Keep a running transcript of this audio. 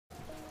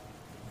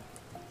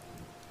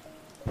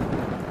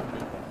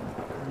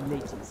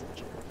Ladies and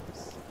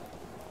germs.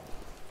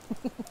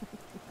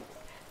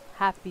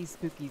 Happy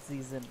spooky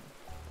season.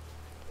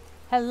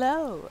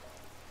 Hello!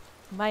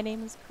 My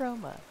name is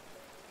Chroma.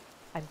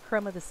 I'm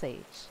Chroma the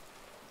Sage.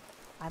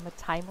 I'm a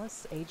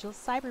timeless,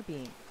 ageless cyber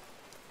being.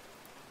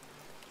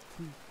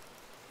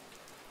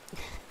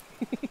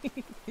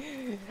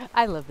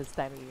 I love this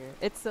time of year.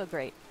 It's so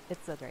great.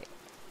 It's so great.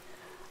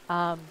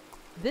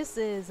 This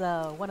is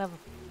one of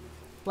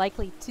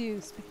likely 2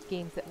 spooky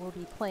games that we'll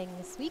be playing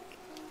this week.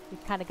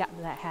 We've kind of gotten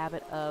in that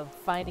habit of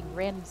finding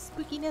random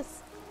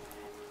spookiness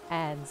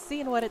and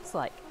seeing what it's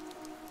like.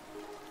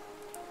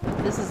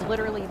 This is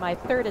literally my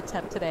 3rd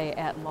attempt today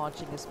at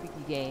launching a spooky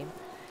game.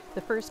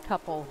 The first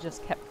couple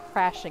just kept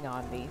crashing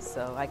on me,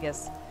 so I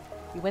guess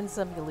you win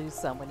some, you lose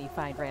some when you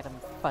find random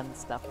fun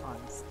stuff on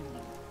Steam.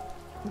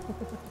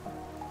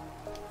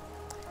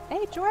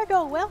 Hey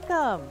Jorgo,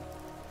 welcome!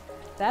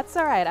 That's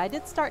alright, I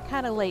did start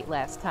kind of late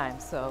last time,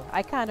 so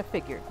I kind of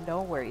figured.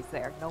 No worries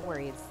there, no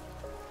worries.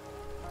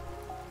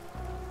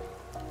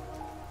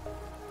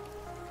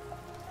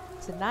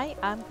 Tonight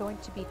I'm going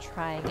to be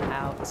trying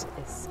out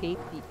Escape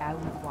the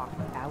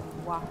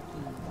Ayuwoki.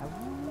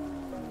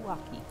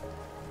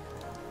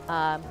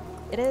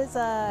 It is,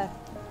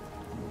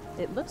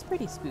 it looks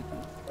pretty spooky.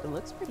 It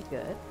looks pretty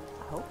good.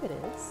 I hope it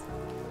is.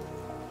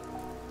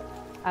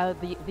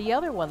 The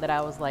other one that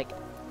I was like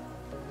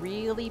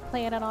really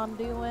planning on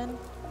doing,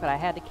 but I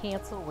had to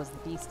cancel, was The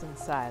Beast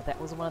Inside. That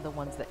was one of the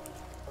ones that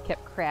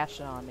kept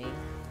crashing on me.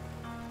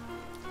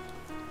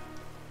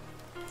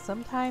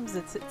 Sometimes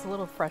it's a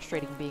little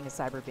frustrating being a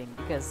cyber being,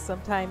 because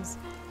sometimes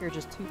you're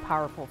just too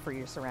powerful for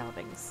your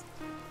surroundings.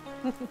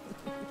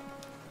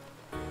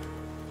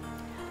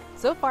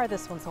 So far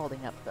this one's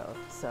holding up though,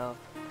 so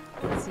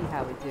let's see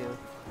how we do.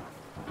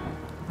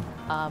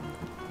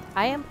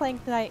 I am playing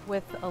tonight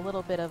with a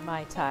little bit of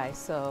Mai Tai,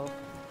 so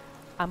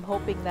I'm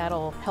hoping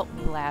that'll help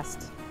me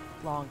last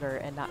longer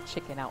and not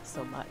chicken out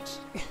so much.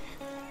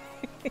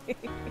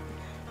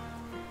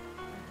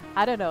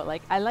 I don't know,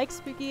 like, I like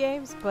spooky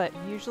games, but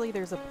usually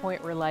there's a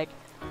point where, like,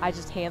 I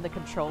just hand the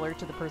controller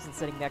to the person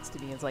sitting next to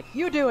me and it's like,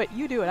 you do it,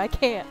 I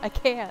can't.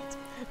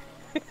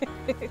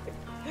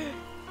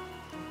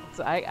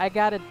 So I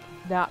gotta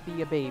not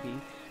be a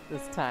baby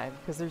this time,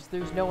 because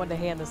there's no one to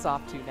hand this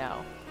off to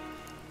now.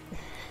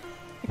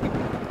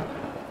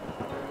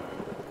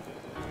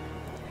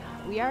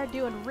 We are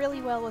doing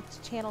really well with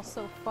the channel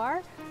so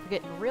far. We're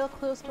getting real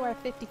close to our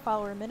 50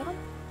 follower minimum.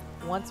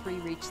 Once we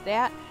reach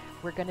that,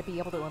 we're going to be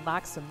able to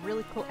unlock some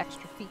really cool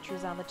extra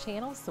features on the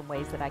channel, some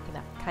ways that I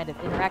can kind of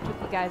interact with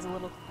you guys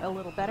a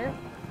little better,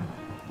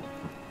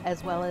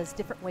 as well as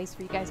different ways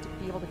for you guys to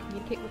be able to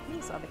communicate with me,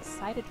 so I'm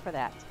excited for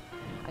that.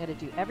 I'm going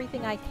to do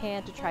everything I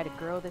can to try to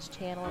grow this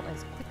channel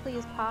as quickly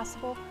as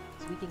possible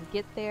so we can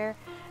get there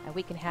and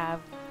we can have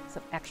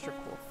some extra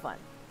cool fun.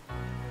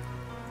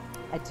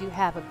 I do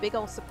have a big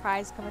old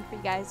surprise coming for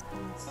you guys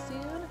coming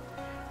soon.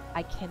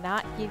 I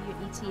cannot give you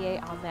an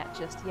ETA on that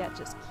just yet.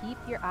 Just keep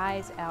your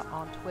eyes out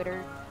on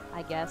Twitter,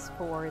 I guess,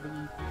 for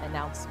the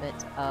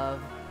announcement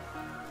of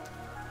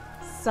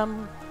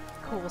some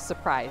cool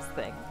surprise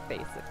thing,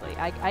 basically.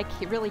 I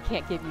really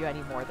can't give you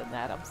any more than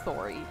that, I'm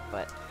sorry,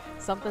 but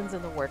something's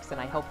in the works and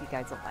I hope you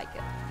guys will like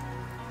it.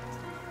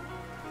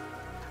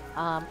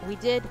 We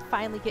did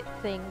finally get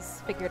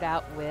things figured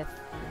out with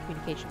the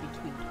communication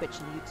between Twitch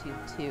and YouTube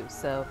too,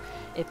 so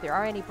if there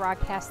are any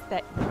broadcasts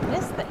that you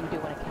missed that you do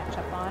want to catch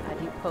up on, I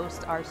do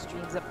post our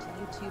streams up to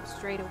YouTube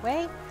straight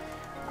away.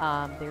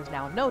 There's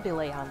now no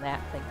delay on that,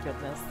 thank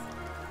goodness.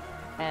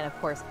 And of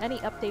course, any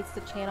updates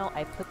to the channel,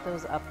 I put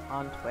those up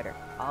on Twitter.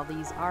 All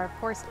these are, of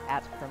course,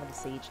 at Chroma the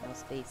Sage, no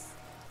space.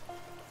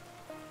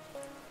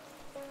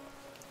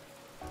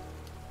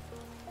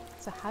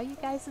 So how you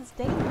guys'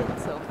 day been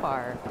so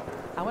far?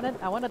 I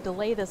wanna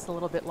delay this a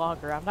little bit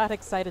longer. I'm not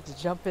excited to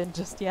jump in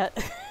just yet.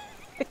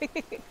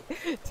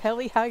 Tell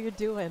me how you're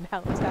doing.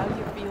 How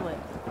you feeling?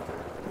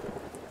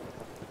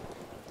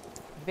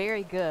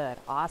 Very good.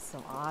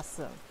 Awesome.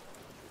 Awesome.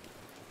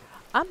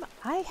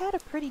 I had a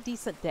pretty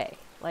decent day.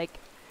 Like,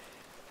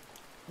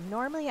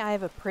 normally I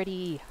have a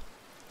pretty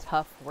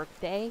tough work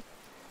day,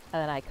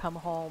 and then I come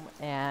home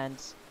and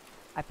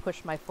I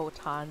push my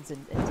photons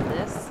into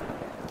this.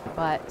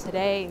 But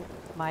today,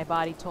 my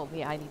body told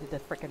me I needed to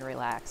frickin'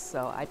 relax,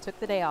 so I took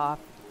the day off,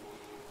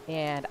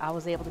 and I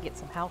was able to get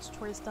some house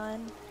chores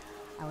done.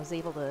 I was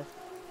able to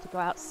go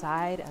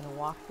outside and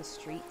walk the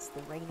streets,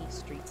 the rainy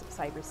streets of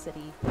Cyber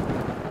City.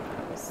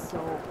 It was so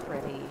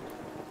pretty.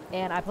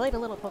 And I played a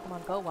little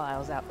Pokemon Go while I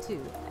was out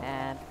too,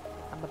 and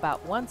I'm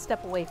about 1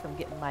 step away from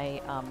getting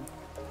my,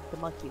 the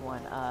monkey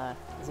one,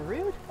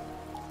 Zarude?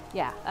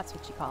 Yeah, that's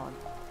what you call him.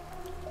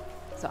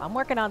 So I'm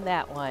working on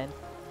that one.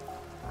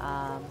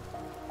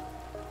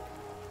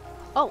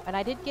 Oh, and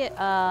I did get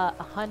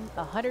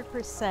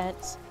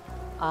 100%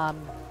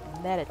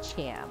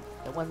 Metacham,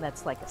 the one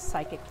that's like a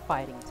psychic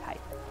fighting type.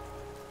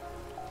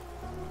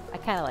 I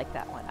kind of like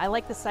that one. I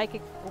like the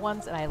psychic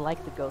ones and I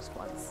like the ghost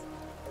ones,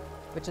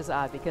 which is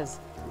odd because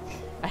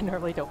I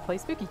normally don't play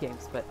spooky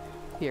games, but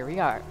here we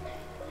are.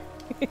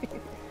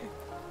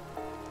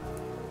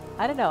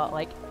 I don't know,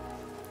 like,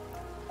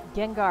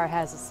 Gengar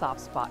has a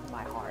soft spot in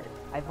my heart.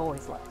 I've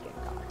always loved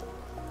Gengar.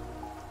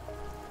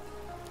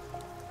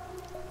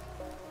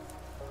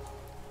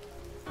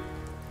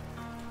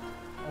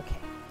 Okay.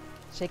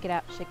 Shake it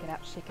out, shake it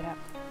out, shake it out.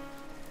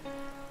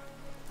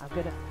 I'm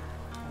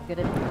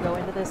gonna go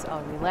into this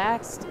all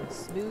relaxed and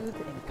smooth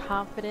and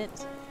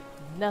confident.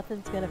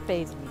 Nothing's gonna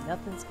faze me.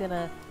 Nothing's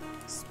gonna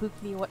spook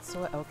me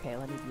whatsoever. Okay,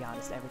 let me be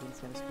honest. Everything's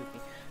gonna spook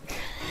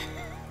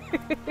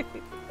me.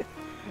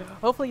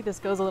 Hopefully this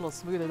goes a little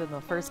smoother than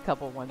the first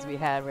couple ones we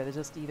had where they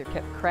just either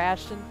kept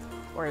crashing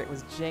or it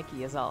was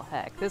janky as all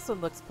heck. This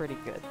one looks pretty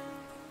good.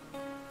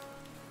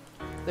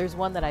 There's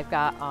one that I've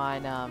got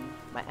on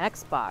my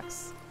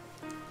Xbox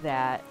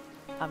that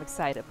I'm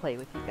excited to play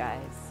with you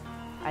guys.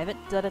 I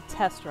haven't done a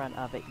test run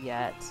of it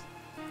yet,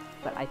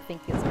 but I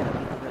think it's going to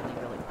be really,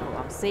 really cool.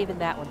 I'm saving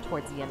that one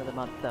towards the end of the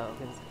month though,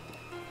 because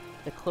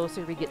the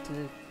closer we get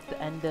to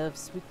the end of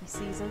spooky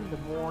season, the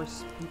more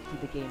spooky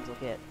the games will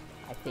get,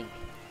 I think.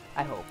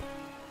 I hope.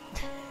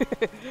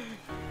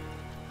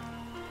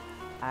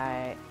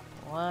 Alright,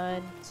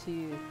 1,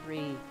 2,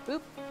 3,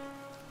 boop.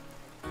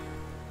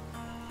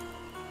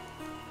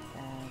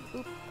 And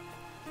boop.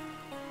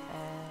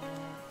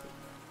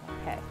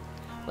 And okay.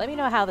 Let me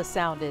know how the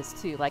sound is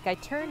too. Like, I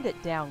turned it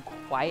down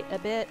quite a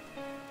bit.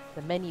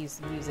 The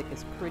menu's music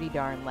is pretty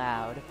darn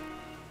loud.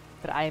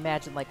 But I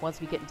imagine, like, once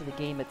we get into the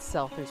game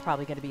itself, there's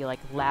probably going to be, like,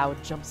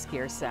 loud jump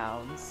scare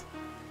sounds.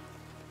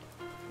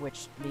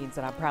 Which means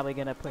that I'm probably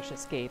going to push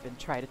escape and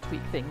try to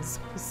tweak things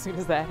as soon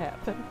as that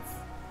happens.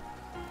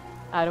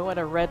 I don't want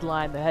to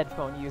redline the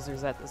headphone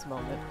users at this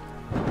moment.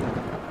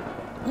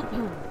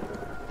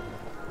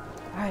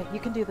 Alright, you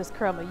can do this,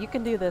 Chroma. You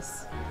can do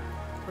this.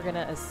 We're going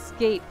to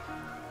escape.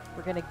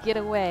 We're going to get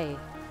away.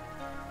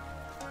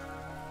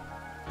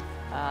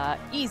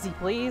 Easy,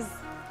 please.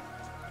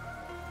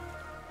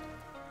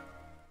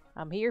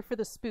 I'm here for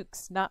the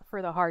spooks, not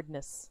for the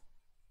hardness.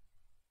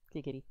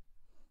 Giggity.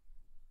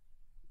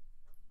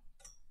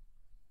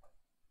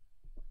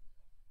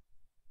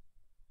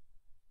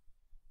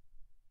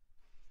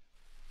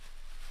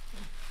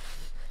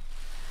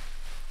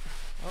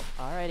 Oh,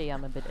 already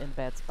I'm a bit in a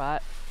bad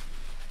spot.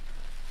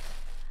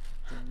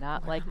 Do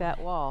not like that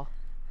wall.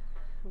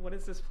 What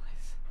is this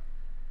place?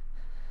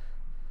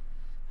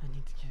 I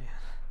need to get in.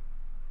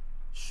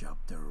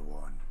 Chapter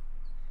 1.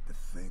 The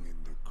thing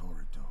in the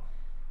corridor.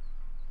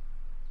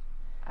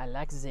 I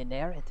like the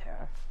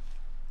narrator.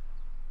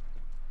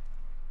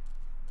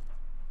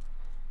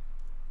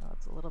 Oh,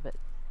 it's a little bit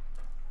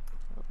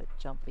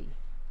jumpy.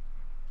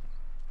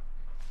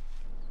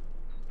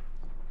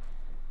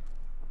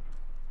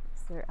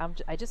 Is there,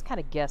 I just kind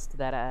of guessed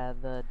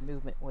that the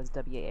movement was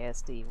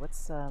WASD.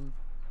 What's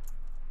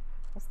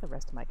the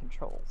rest of my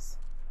controls?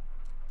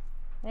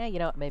 Eh, you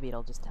know what? Maybe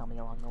it'll just tell me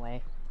along the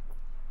way.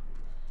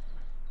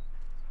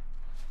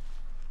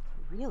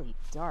 Really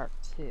dark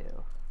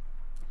too.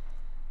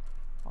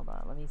 Hold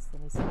on, let me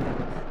see.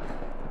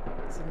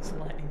 So this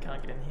lightning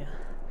can't get in here.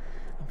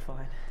 I'm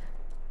fine.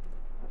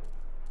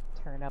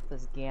 Turn up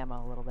this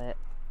gamma a little bit.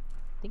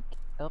 Think.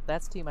 Oh,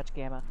 that's too much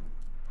gamma.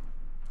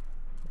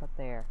 What up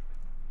there?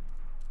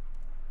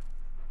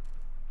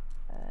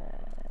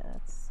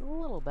 That's a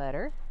little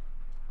better.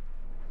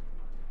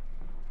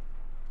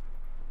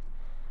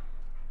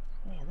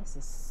 Man, this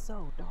is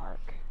so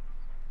dark.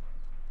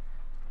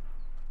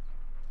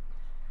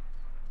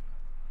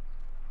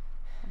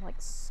 I'm like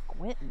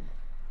squinting.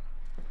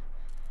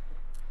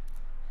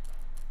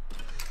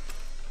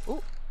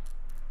 Ooh.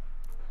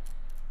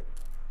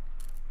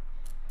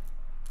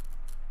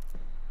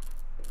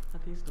 Are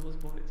these doors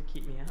bolted to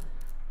keep me out?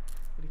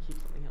 Or to keep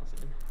something else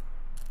in?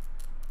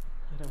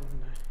 I don't want to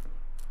know.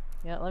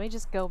 Yeah, let me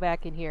just go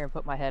back in here and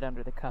put my head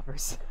under the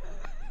covers.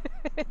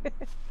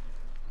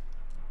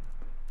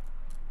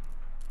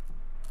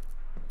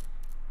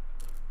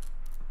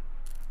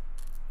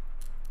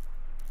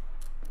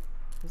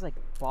 There's like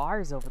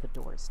bars over the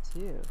doors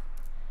too.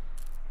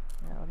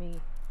 Now let me...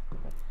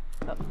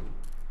 Oh.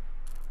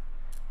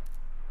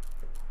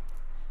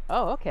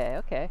 Oh, okay,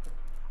 okay.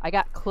 I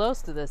got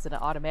close to this and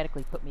it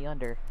automatically put me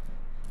under.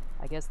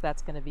 I guess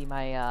that's gonna be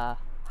my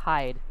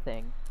hide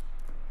thing.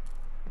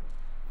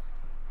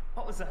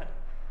 What was that?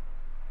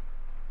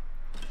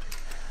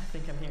 I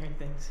think I'm hearing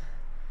things.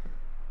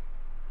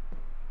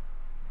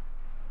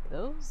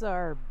 Those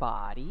are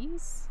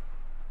bodies.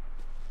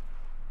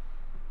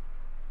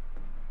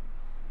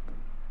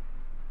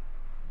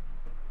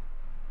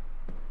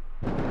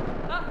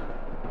 Ah!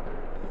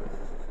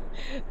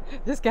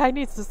 This guy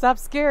needs to stop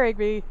scaring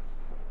me.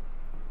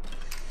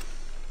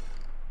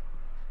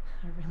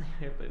 I really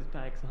hope those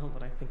bags aren't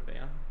what I think they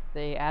are.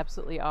 They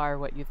absolutely are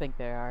what you think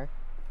they are.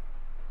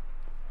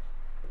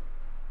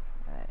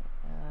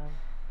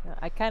 Alright,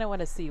 I kind of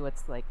want to see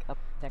what's like up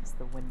next to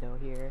the window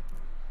here.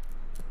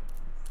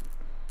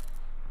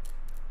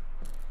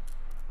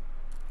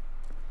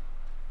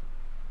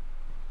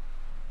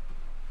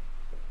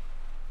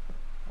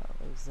 Oh,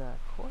 there's a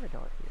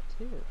corridor here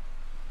too.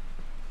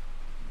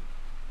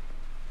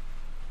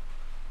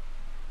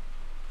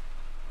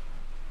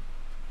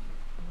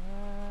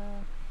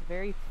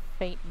 Very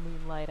faint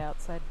moonlight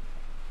outside.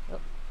 Oh.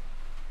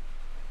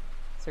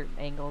 Certain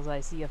angles I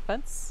see a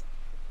fence.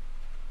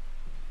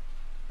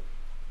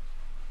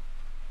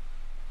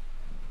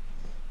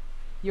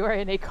 You are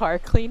in a car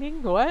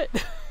cleaning? What?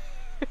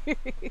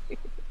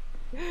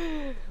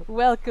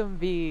 Welcome,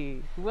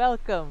 Bee.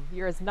 Welcome.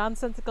 You're as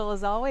nonsensical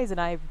as always, and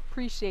I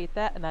appreciate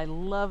that, and I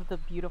love the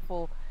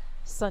beautiful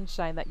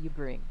sunshine that you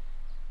bring.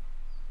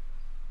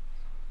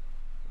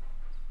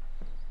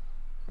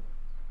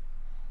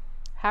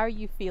 How are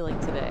you feeling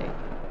today?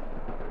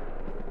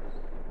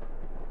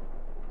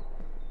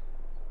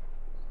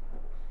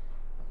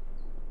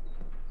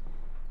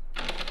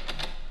 The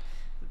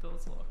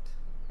door's locked.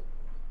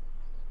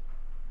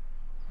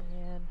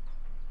 Man.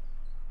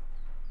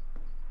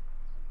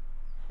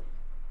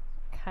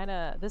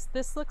 Kinda,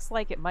 this looks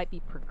like it might be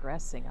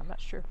progressing. I'm not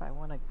sure if I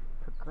want to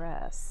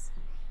progress.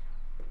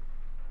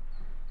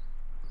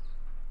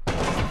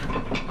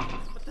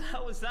 What the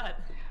hell was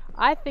that?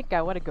 I think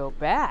I want to go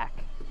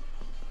back.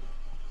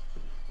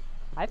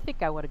 I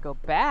think I want to go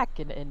back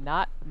and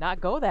not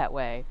go that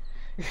way.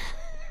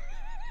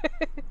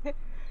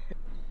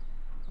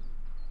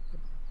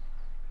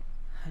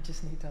 I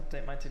just need to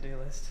update my to-do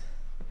list.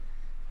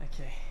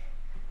 Okay,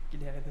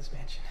 get out of this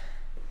mansion.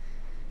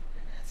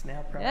 It's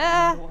now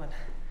priority number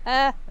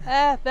 1.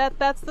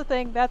 That's the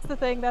thing. That's the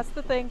thing. That's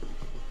the thing.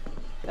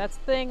 That's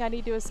the thing. I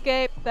need to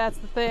escape. That's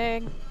the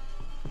thing.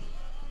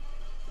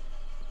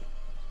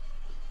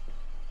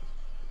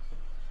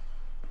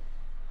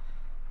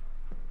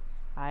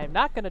 I am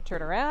not going to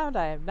turn around.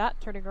 I am not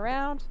turning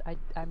around.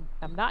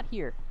 I'm not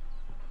here.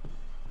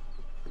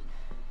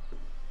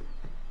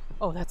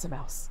 Oh, that's a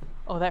mouse.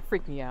 Oh, that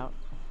freaked me out.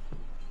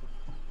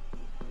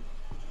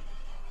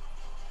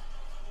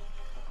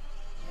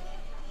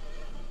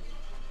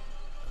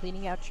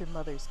 Cleaning out your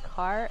mother's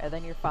car and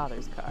then your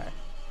father's car.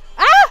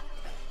 Ah!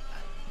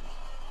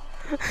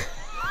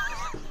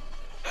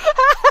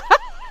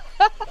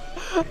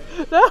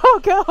 No,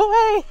 go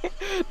away!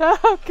 No,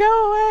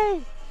 go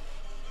away!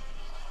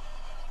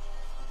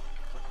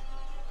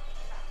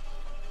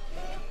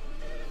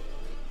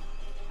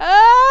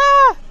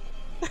 Ah!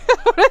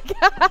 Oh my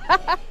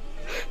God!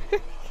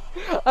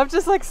 I'm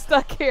just like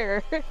stuck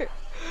here.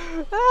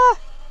 Ah!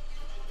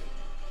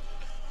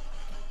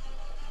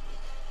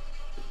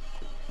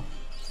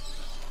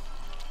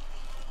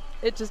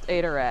 It just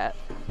ate a rat.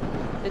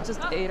 It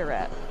just ate a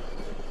rat.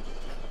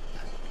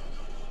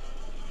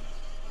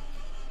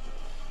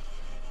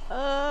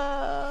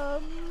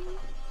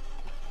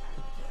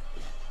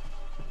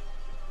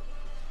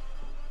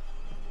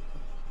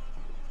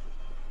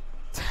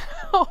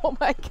 Oh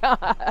my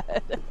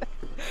God.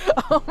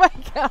 Oh my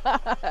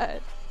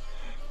God.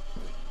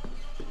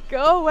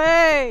 Go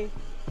away.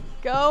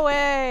 Go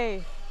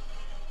away.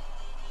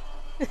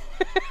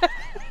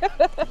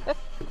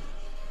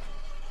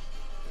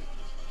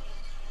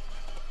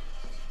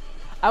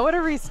 I want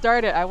to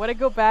restart it. I want to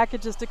go back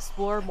and just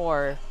explore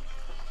more.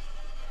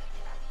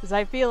 Because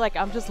I feel like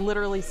I'm just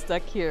literally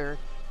stuck here.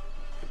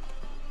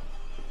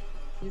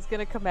 He's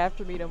gonna come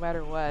after me no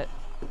matter what.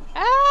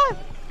 Ah!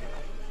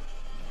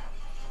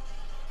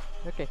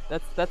 Okay,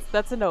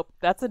 that's a nope.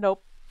 That's a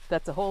nope.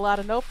 That's a whole lot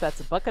of nope.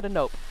 That's a bucket of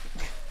nope.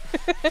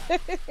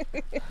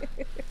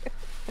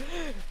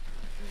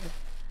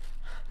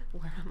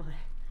 Where am I?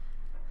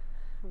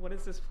 What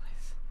is this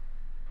place?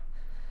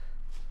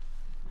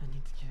 I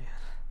need to get out.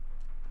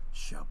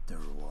 Chapter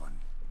 1.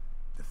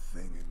 The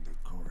thing in the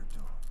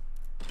corridor.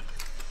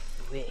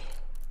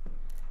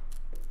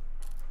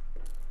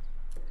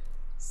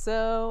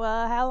 So,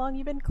 how long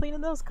you been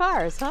cleaning those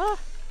cars, huh?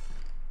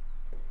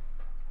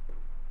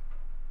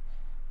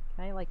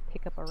 Can I, like,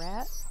 pick up a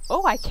rat?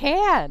 Oh, I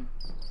can!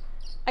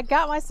 I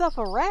got myself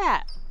a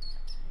rat!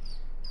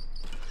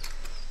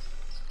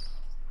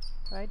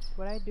 What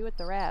do I do with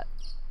the rat?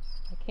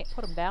 I can't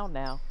put him down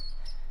now.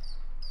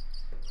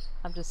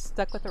 I'm just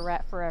stuck with the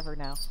rat forever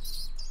now.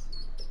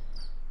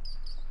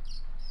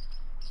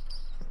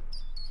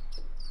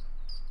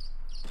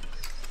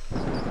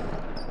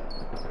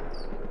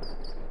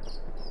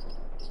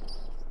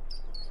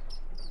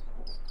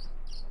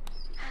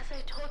 As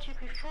I told you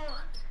before,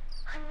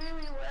 I'm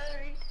really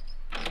worried.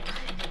 I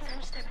think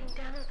I'm stepping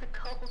down of the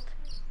cult.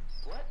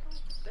 What?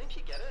 Don't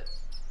you get it?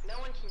 No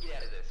one can get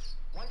out of this.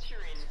 Once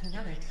you're in, you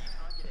Another. can't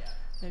get out.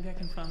 Maybe I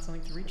can find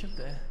something to reach up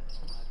there.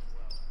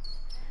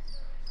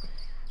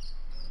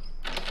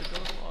 The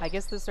door's locked. I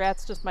guess this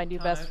rat's just my new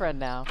Can't best open. friend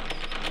now.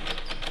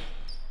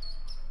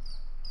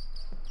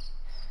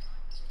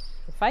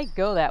 If I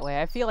go that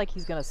way, I feel like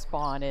he's gonna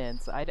spawn in,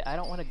 so I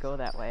don't want to go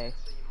that way.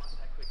 So you must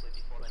act quickly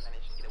before they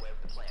manage to get away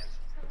with the plans.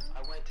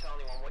 I won't tell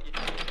anyone what you're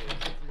trying to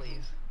do.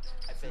 Please.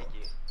 I beg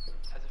you.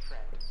 As a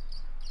friend,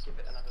 give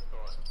it another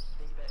thought.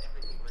 Think about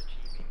everything we're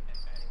achieving and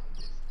earning with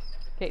this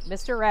and everything. Okay,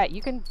 Mr. Rat,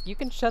 you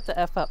can shut the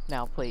F up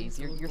now, please.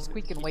 You're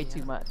squeaking way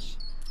too much.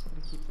 I'm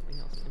gonna keep something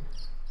else in.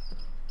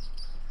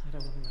 I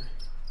don't want to know.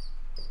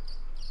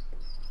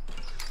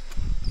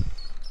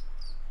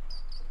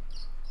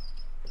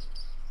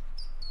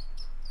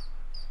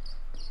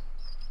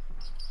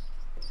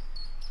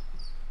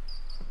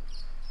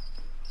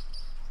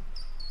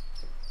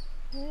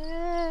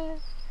 Yeah.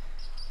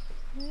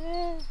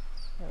 Yeah.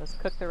 Let's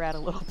cook the rat a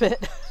little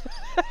bit.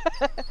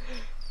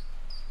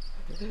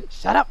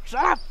 Shut up!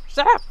 Shut up!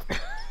 Shut up!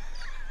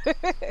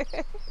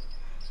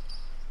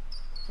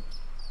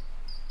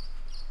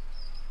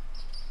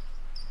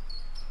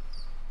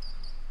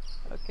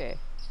 Okay.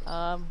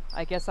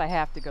 I guess I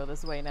have to go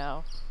this way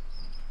now.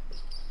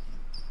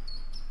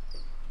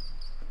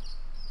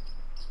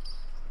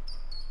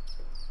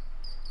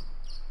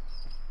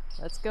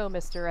 Let's go,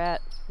 Mr.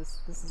 Rat.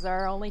 This is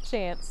our only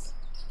chance.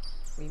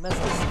 We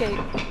must escape.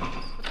 What the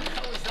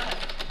hell was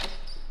that?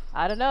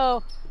 I don't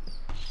know.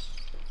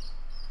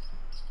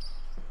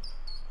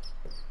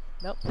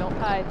 Nope, don't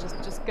hide.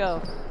 Just go.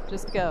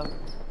 Just go.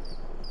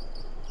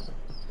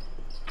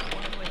 Why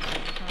do I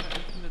keep trying to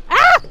open the...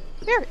 Ah!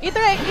 Here, eat the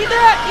rat! Eat the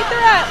rat! Eat the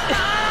rat!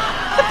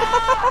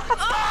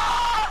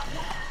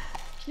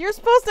 You're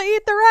supposed to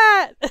eat the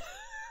rat!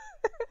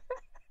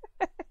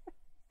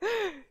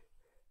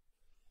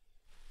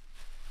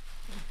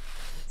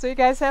 So you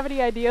guys have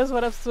any ideas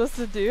what I'm supposed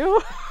to do?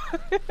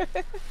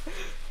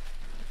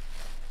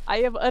 I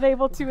am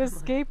unable to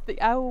escape the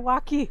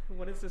Ayuwoki.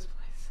 What is this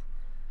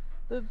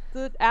place?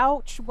 The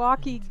ouch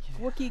walkie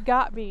Wookie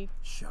got me.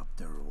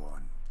 Chapter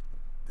 1.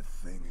 The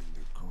thing in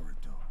the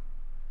corridor.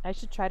 I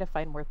should try to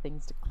find more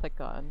things to click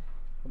on,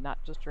 and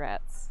not just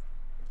rats.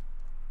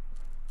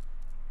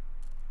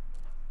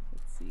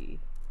 Let's see.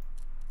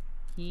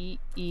 He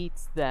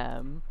eats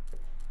them.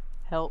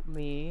 Help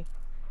me.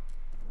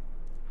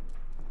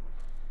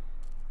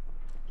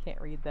 Can't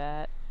read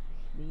that.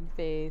 Mean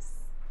face.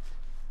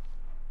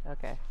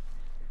 Okay.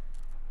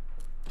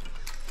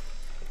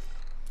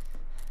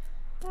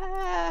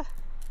 Ah!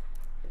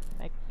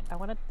 I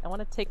wanna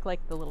take like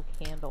the little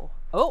candle.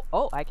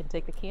 Oh, I can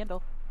take the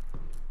candle.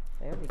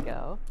 There we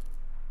go.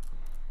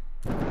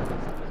 Keep me out.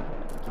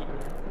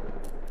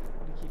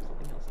 Or to keep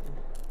something else in.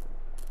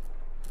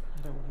 I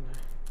don't want to know.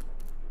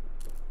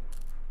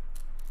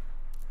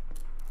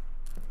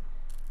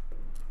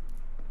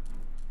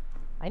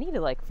 I need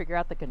to like figure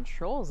out the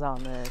controls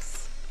on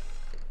this.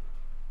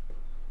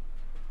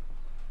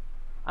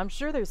 I'm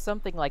sure there's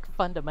something like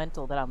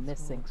fundamental that I'm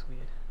This wall missing. looks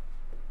weird.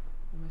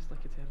 Almost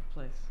like it's out of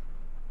place.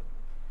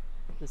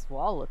 This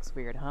wall looks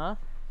weird, huh?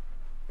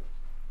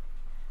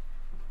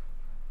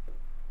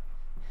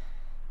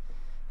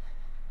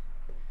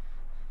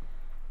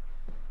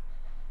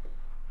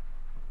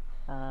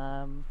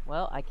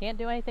 Well, I can't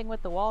do anything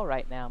with the wall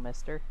right now,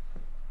 mister.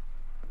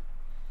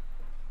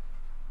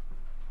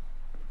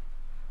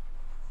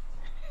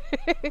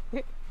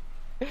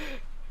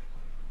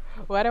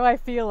 Why do I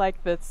feel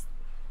like that's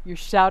you're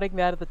shouting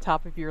that at the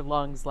top of your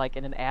lungs like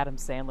in an Adam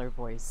Sandler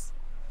voice?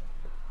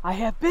 I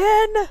have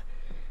been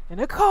in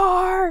a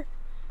car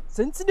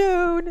since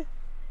noon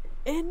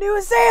in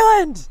New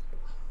Zealand!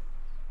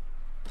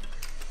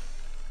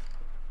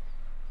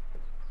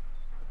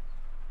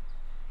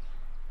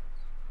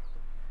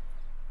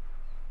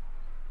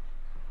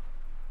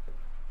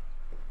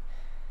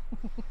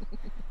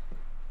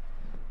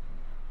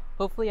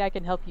 Hopefully I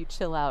can help you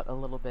chill out a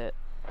little bit.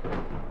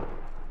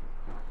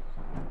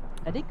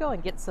 I did go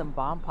and get some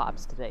bomb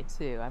pops today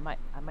too. I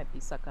might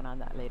be sucking on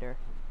that later.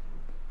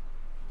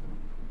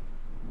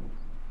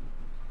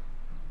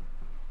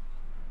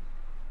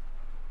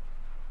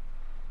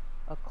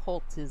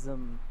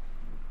 Occultism.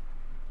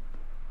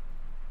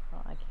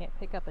 Well, I can't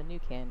pick up a new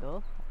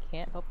candle. I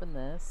can't open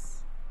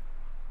this.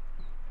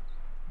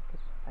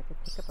 I could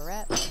pick up a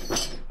rat.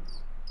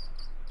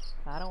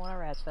 I don't want a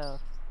rat though.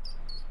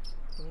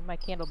 Give me my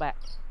candle back.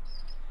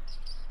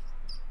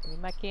 Give me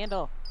my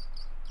candle.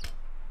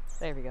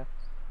 There we go.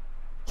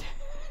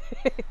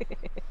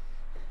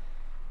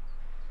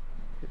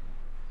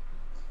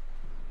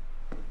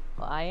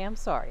 Well, I am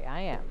sorry. I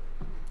am.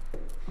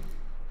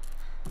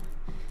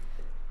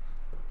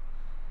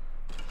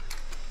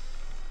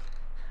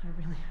 I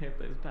really hope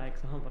those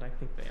bags aren't what I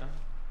think they are.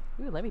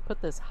 Ooh, let me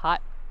put this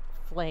hot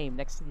flame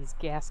next to these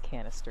gas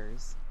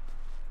canisters.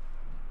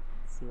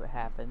 Let's see what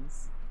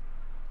happens.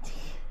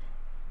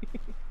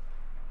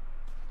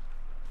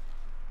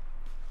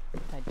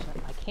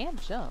 I can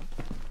jump.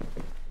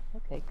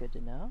 Okay, good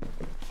to know.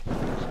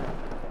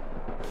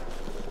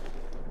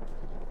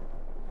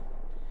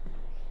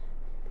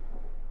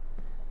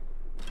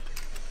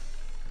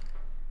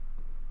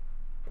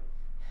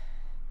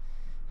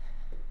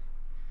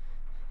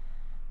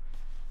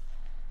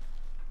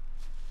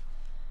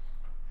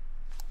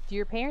 Do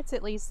your parents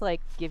at least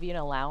like give you an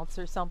allowance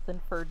or something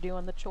for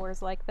doing the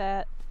chores like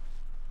that?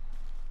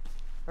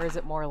 Or is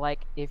it more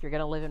like, if you're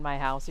gonna live in my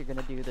house, you're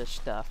gonna do this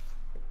stuff?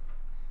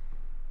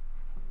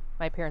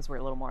 My parents were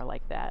a little more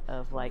like that,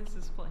 of like, What is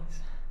this place?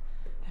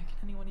 How can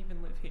anyone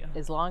even live here?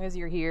 as long as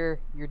you're here,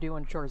 you're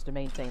doing chores to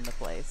maintain the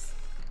place.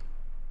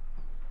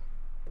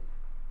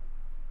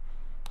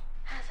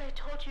 As I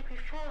told you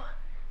before,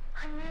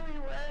 I'm really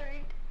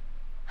worried.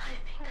 I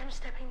think I'm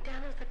stepping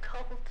down as the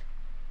cult.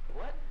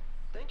 What?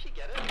 Don't you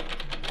get it?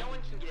 No one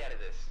can get out of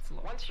this.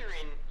 Once you're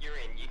in, you're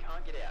in. You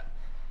can't get out.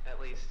 At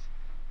least,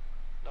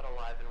 not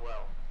alive and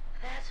well.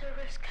 That's a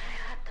risk I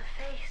have to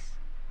face.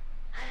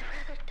 I'd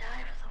rather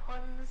die for the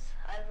one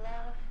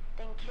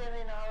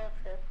given all of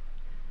them.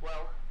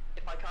 Well,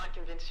 if I can't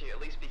convince you, at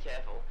least be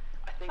careful.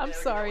 I think I'm they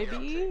already sorry, know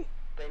what you're up B. to.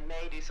 They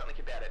may do something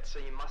about it, so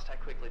you must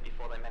act quickly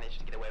before they manage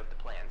to get away with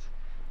the plans.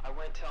 I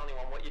won't tell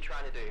anyone what you're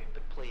trying to do,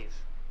 but please,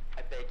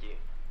 I beg you,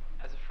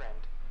 as a friend,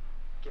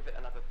 give it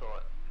another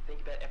thought.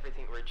 Think about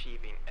everything we're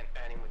achieving and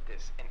earning with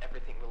this, and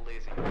everything we're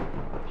losing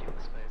if you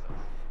expose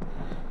us.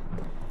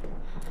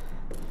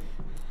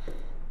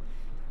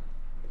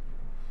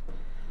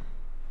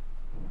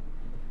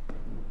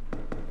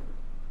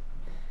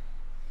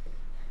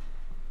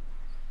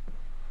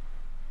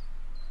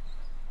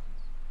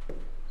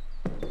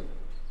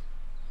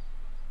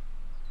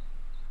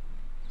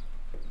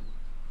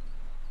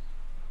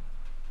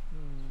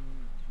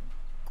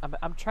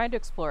 I'm trying to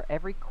explore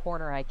every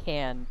corner I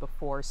can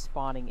before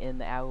spawning in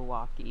the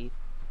Ayuwoki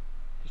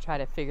to try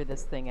to figure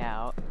this thing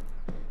out.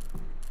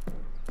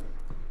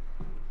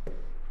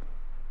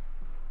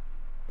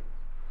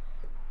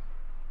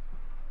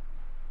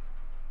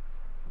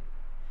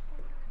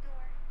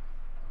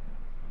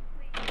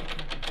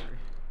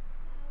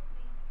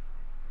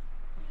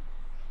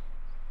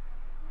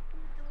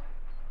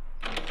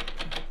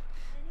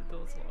 The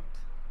door's locked.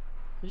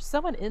 There's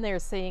someone in there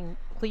saying,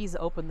 please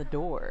open the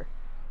door.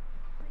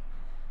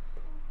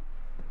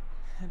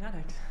 An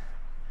addict.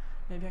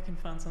 Maybe I can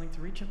find something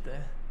to reach up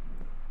there.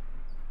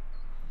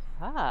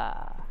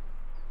 Ah.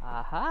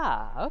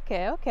 Aha.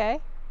 Okay, okay.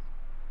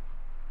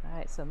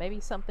 Alright, so maybe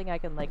something I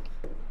can, like,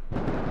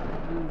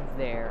 move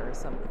there or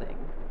something.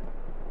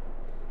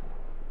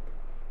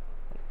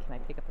 Like, can I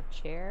pick up a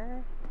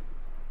chair?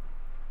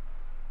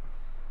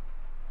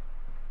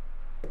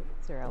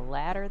 Is there a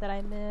ladder that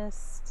I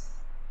missed?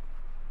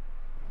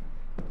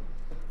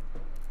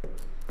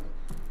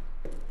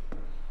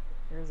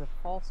 There's a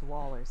false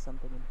wall or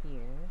something in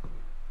here.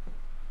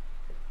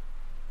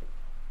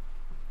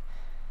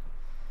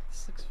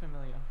 This looks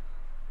familiar.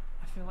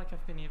 I feel like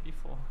I've been here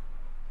before.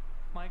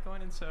 Am I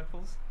going in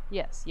circles?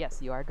 Yes, yes,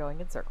 you are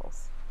going in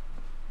circles.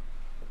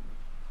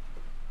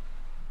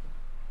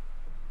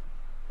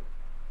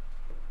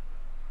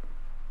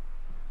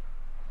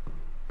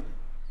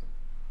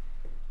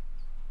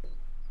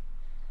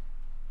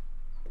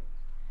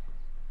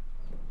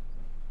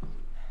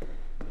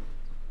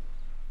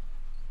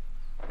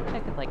 I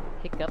could, like,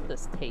 pick up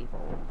this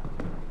table.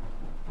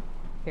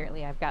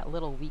 Apparently I've got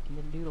little weak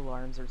noodle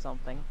arms or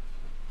something.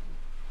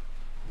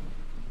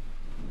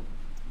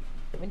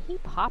 When he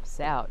pops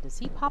out, does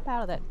he pop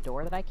out of that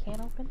door that I can't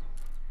open?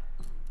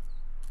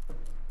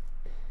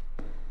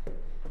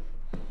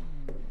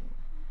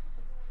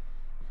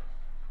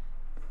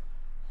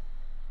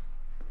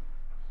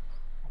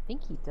 I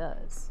think he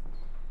does.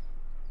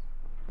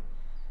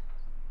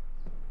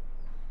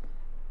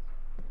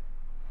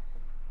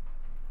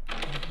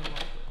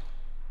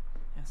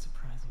 Yeah,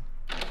 surprising.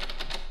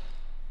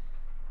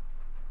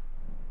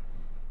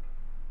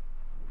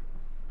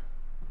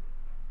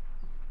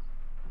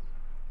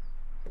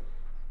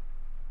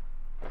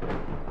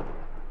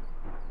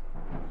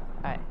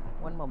 Alright,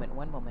 one moment,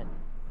 one moment.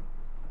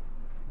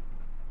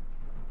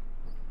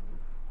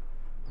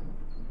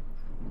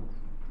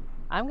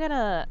 I'm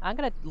gonna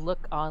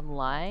look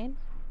online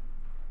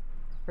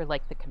for,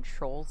 like, the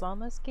controls on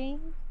this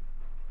game.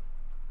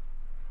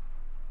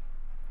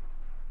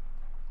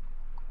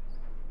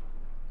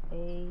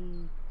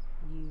 Ayuwoki.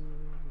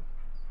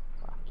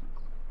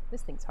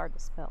 This thing's hard to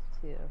spell,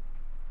 too.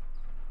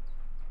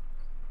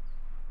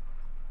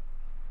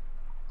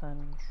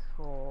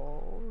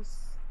 Controls.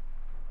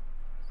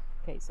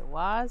 Okay, so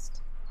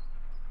WASD.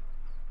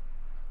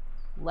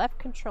 Left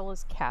control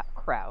is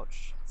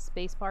crouch.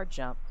 Spacebar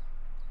jump.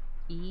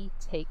 E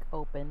take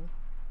open.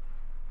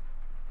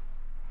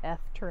 F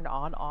turn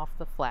on off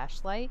the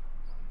flashlight.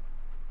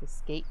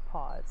 Escape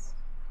pause.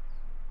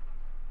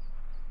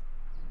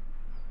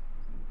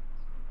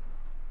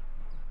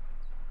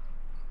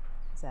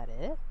 Is that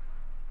it?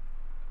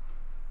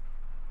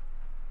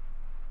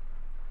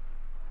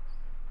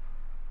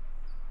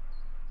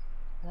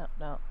 No,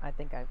 no, I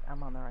think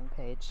I'm on the wrong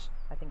page.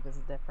 I think this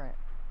is different.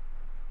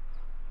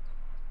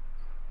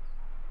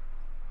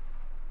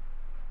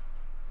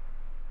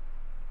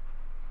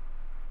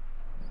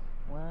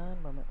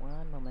 One moment,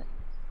 one moment.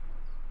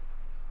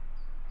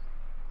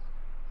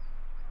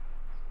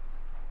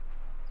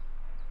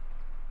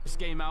 This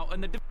game out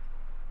and the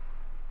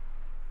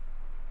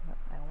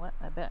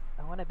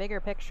I want a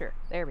bigger picture.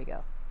 There we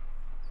go.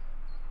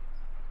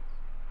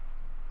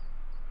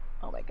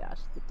 Oh my gosh,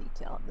 the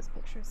detail of this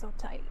picture is so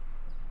tiny.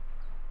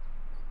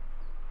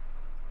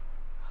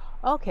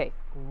 Okay,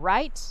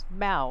 right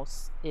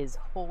mouse is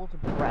hold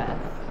breath.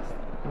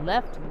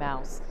 Left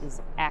mouse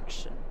is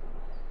action.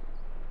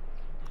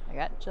 I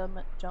got jump,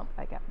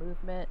 I got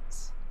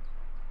movement.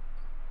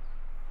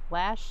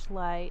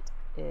 Flashlight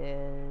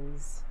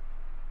is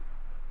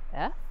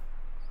F?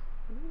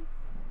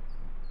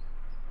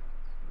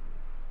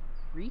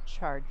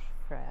 Recharge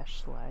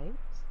flashlight.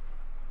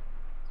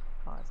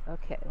 Pause.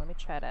 Okay, let me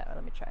try that.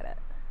 Let me try that.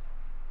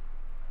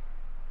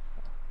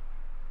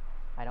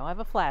 I don't have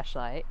a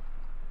flashlight.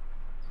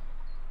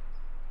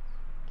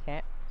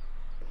 Can't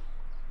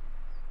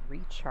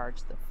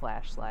recharge the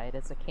flashlight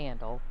as a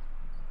candle.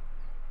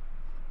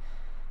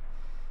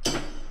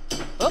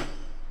 Oh,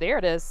 there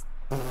it is.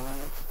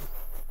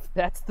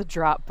 That's the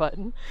drop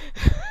button.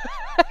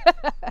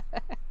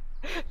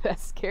 That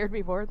scared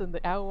me more than the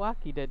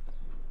Ayuwoki did.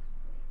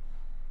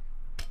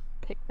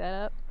 Pick that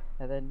up,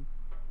 and then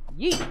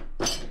yeet!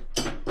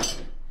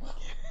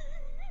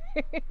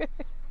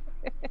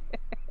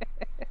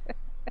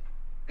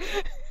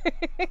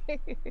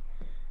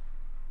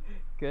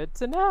 Good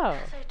to know.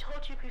 As I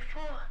told you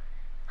before,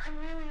 I'm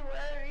really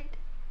worried.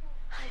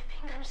 I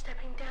think I'm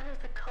stepping down as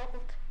the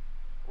cold.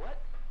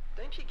 What?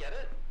 Don't you get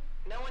it?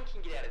 No one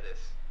can get out of this.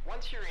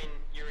 Once you're in,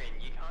 you're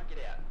in. You can't get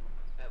out.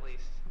 At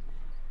least,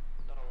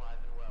 not alive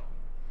and well.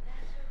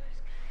 That's a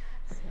risk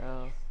I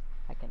have. So,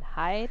 I can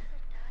hide,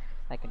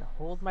 I can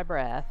hold my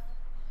breath.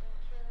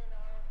 Killing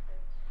all of them.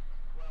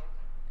 Well,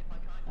 if I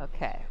can't...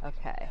 Okay,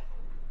 okay.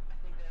 I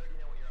think they already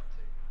know what you're up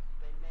to.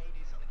 They may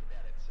do something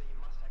about it, so you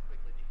must act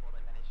quickly before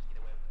they manage to get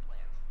away with the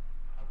plans.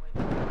 I won't...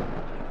 Please, I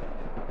beg you.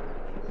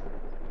 As a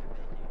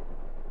friend,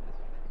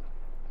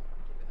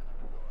 give it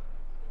another thought.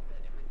 Think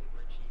about everything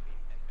we're achieving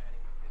and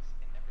earning with this,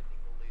 and everything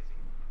we're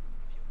losing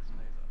if you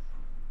expose us.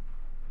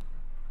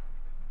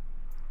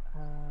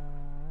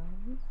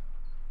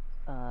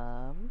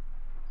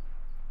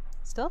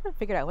 Still haven't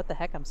figured out what the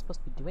heck I'm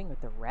supposed to be doing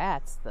with the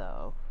rats,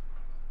 though.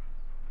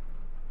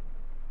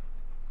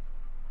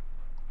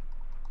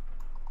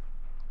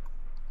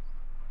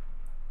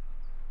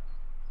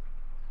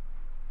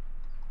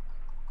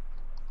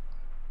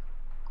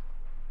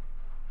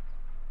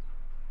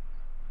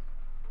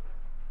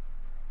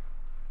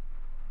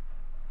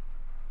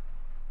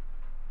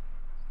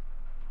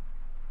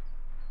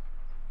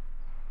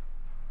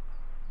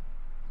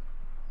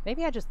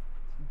 Maybe I just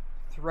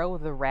throw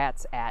the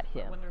rats at I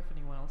him. wonder if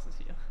anyone else is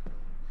here.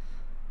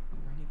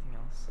 Or anything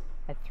else.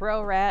 I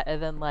throw a rat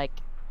and then, like,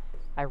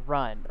 I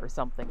run or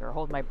something, or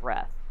hold my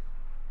breath.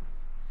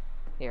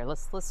 Here,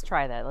 let's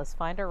try that. Let's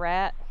find a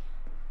rat.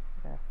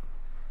 Oh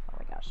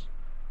my gosh.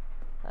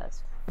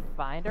 Let's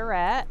find a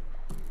rat.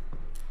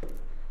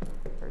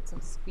 Heard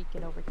some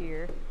squeaking over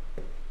here.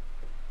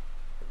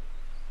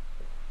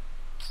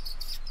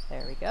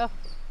 There we go.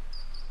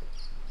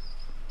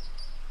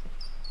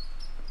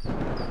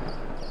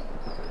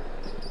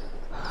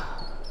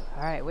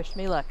 Alright, wish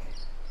me luck.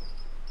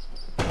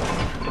 What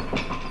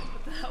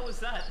the hell was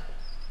that?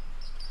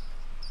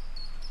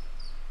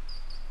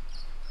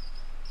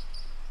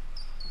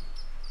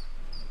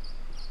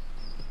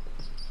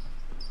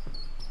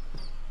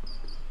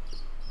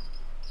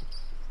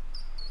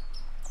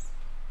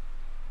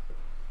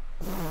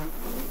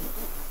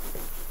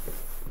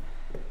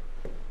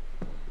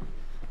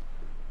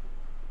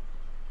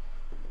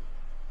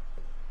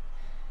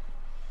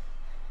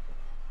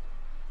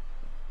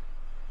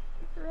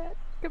 Rat,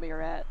 come here,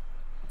 rat.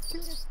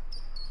 Come here.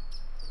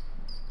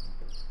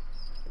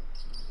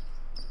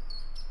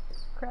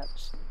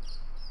 Crouch.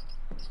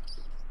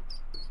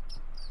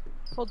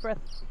 Hold breath.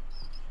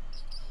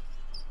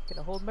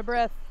 Gonna hold my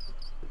breath.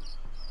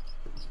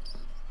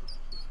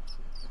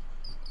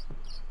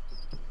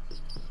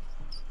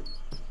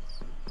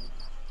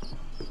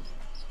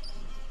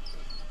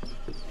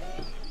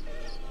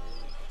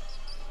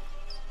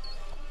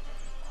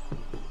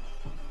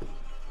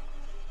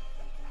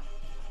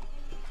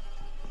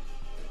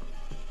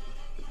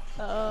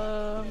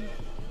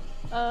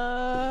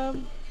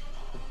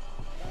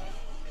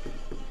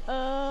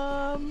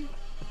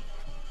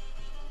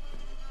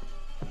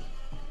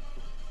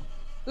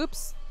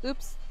 Oops,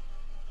 oops.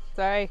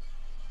 Sorry.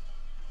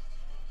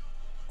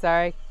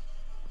 Sorry.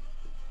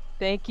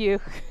 Thank you.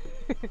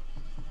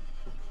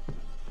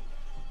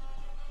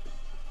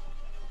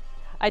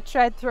 I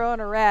tried throwing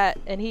a rat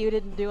and he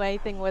didn't do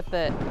anything with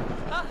it.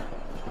 Ah!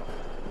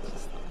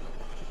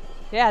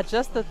 Yeah,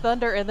 just the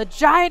thunder and the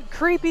giant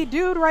creepy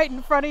dude right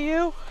in front of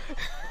you.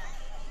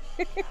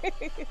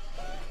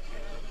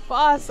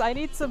 Boss, I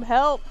need some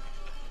help.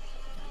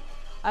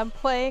 I'm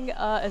playing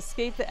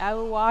Escape the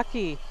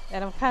Ayuwoki,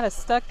 and I'm kind of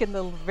stuck in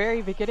the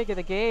very beginning of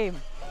the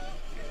game.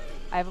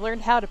 I've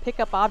learned how to pick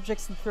up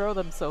objects and throw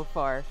them so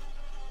far.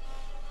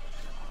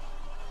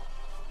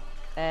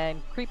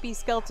 And creepy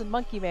skeleton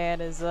monkey man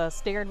is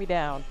staring me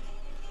down.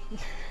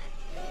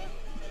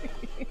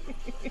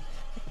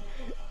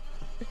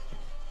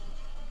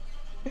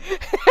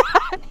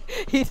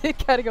 He did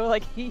kind of go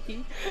like hee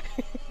hee.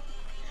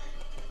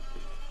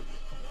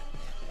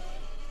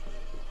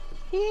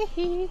 Hee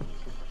hee.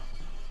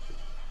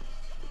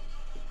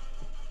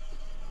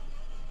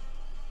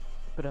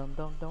 Ba-dum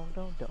dum dum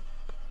dum dum.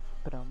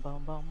 Ba-dum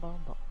bum bum bum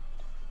bum.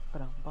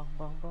 Ba-dum bum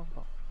bum bum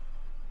bum.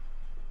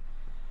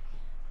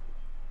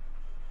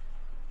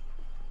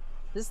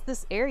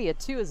 This area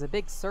too is a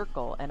big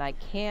circle and I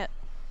can't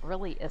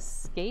really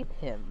escape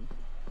him.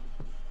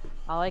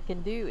 All I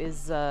can do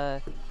is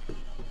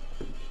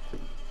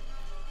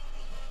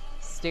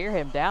stare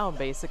him down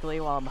basically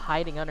while I'm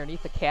hiding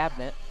underneath a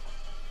cabinet.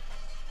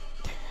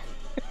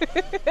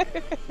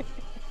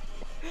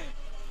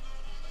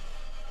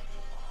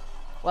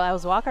 Well, I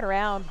was walking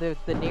around,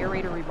 the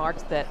narrator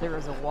remarked that there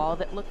was a wall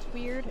that looked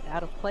weird,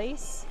 out of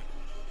place,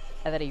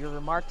 and that he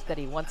remarked that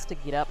he wants to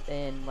get up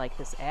in, like,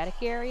 this attic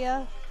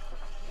area.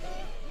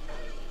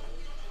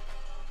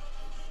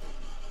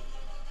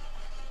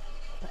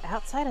 But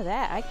outside of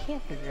that, I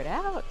can't figure it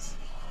out.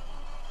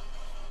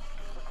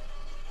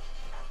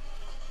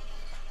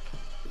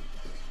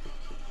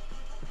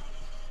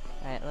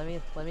 Alright,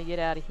 let me get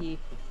out of here.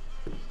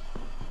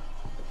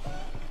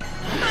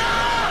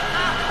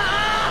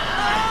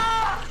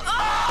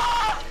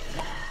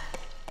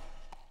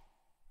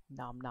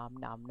 Nom nom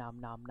nom nom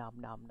nom nom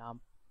nom nom.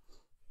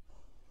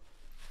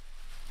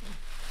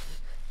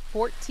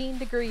 14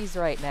 degrees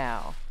right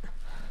now.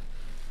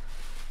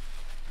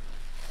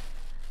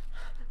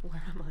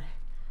 Where am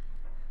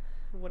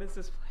I? What is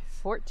this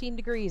place? 14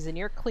 degrees and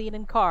you're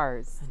cleaning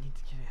cars. I need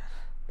to get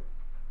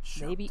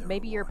in.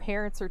 Maybe your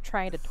parents are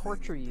trying to The thing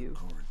torture in the you.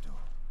 corridor.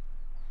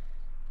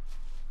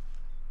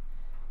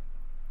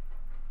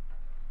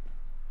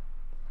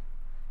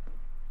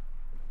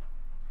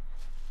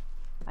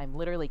 I'm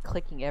literally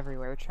clicking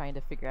everywhere trying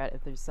to figure out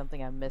if there's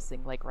something I'm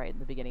missing, like right in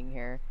the beginning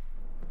here.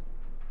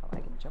 Oh, I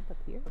can jump up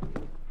here?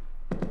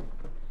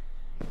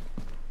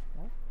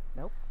 No?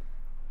 Nope.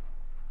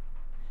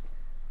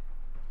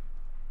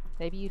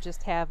 Maybe you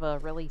just have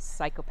really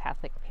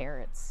psychopathic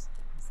parents.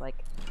 It's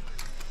like,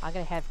 I'm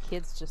gonna have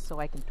kids just so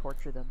I can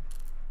torture them.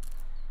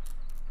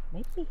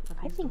 Maybe,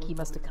 I think he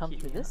must have come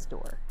through this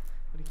door.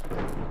 What do you keep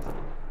doing?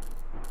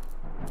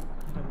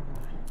 I don't know.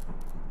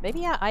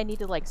 Maybe I need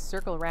to like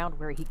circle around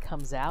where he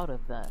comes out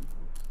of then.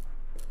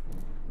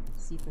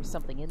 See if there's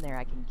something in there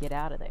I can get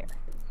out of there.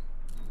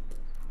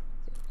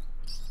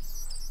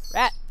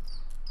 Rat!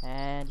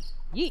 And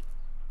yeet!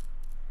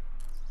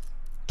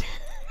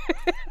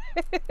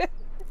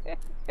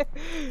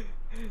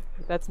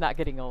 That's not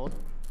getting old.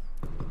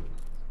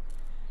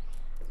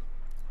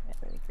 Yeah,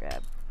 let me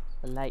grab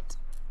a light.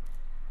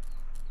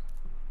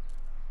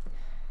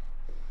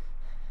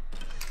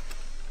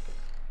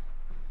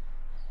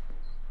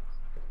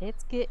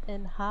 It's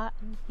getting hot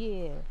in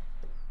here,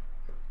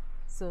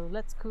 so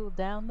let's cool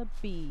down the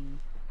bee.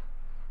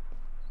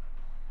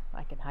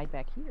 I can hide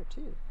back here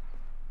too.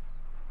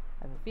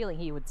 I have a feeling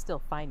he would still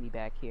find me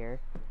back here.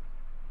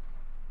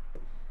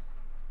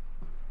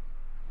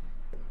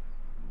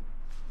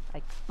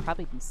 I'd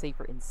probably be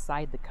safer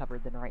inside the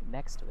cupboard than right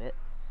next to it.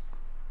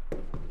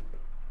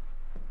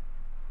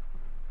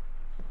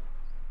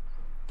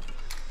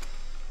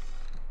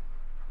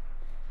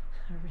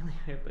 I really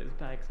hope those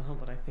bags are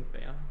what I think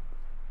they are.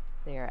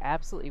 They are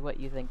absolutely what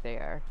you think they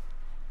are.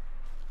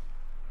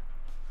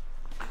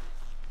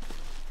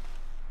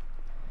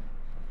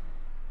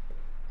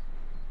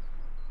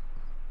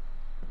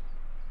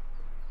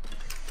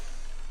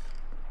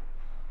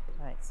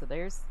 Alright, so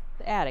there's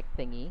the attic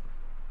thingy.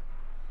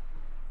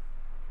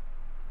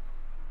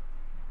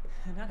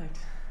 An addict.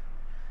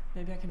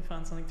 Maybe I can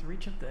find something to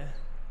reach up there.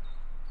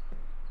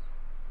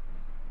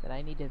 But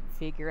I need to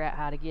figure out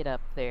how to get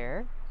up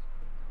there.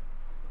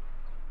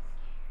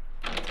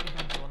 What's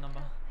the door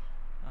number?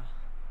 Ah,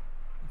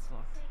 it's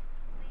locked.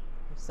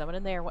 There's someone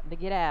in there wanting to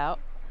get out.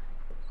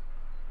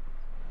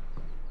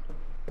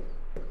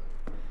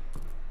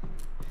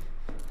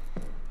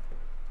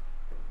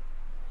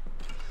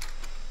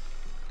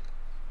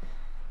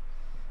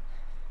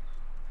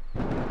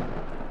 Oh,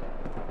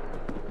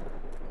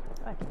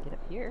 I can get up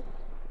here.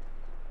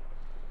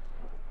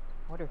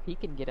 I wonder if he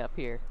can get up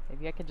here.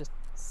 Maybe I can just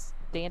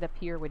stand up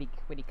here when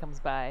he comes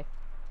by.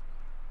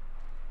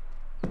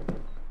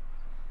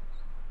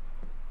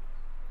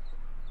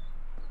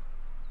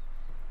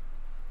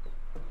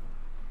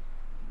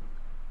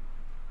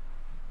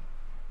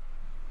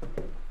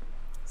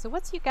 So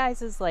what's you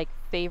guys' like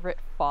favorite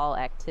fall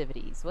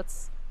activities?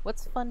 What's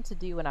fun to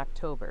do in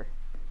October?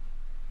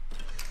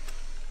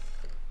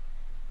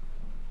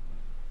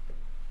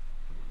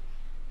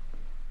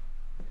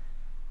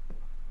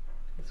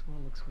 This wall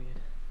looks weird.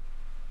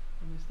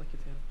 Almost like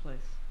it's out of place.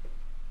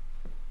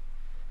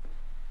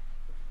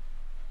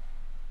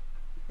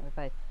 What if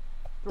I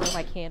throw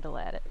my candle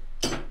at it?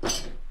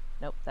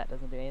 Nope, that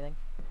doesn't do anything.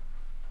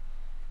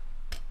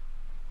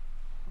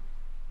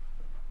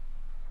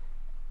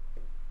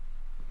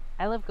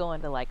 I love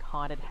going to like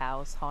haunted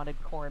house, haunted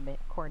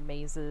corn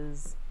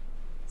mazes,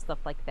 stuff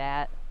like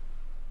that.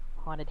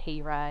 Haunted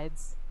hay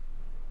rides.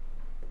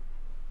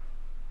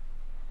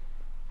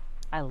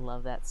 I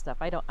love that stuff.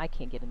 I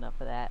can't get enough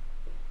of that.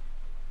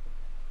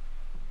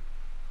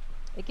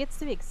 It gets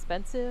to be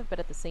expensive, but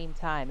at the same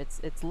time,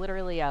 it's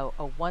literally a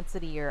once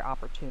in a year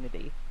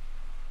opportunity.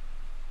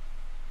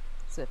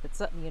 So if it's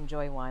something you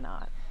enjoy, why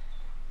not?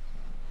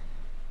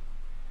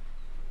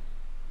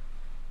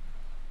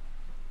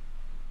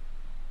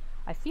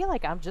 I feel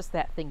like I'm just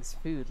that thing's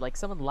food. Like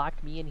someone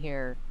locked me in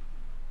here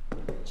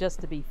just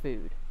to be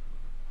food.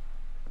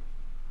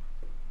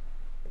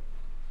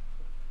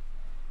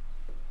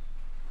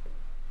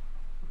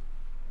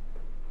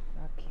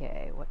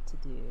 Okay, what to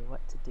do,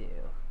 what to do.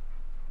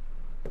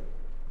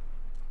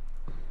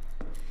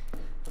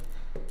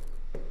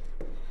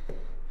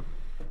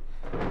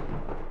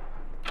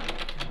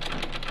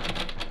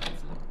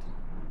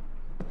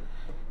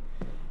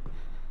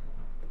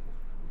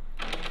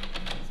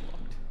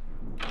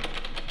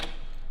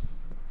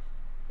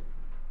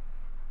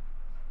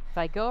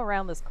 I go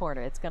around this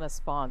corner, it's gonna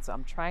spawn, so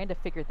I'm trying to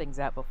figure things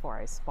out before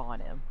I spawn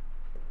him.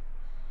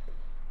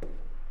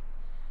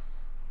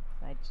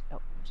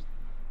 Just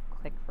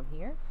click from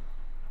here.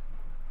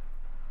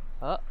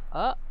 Oh.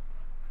 That's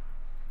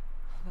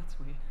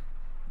weird.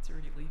 It's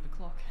already leave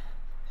o'clock.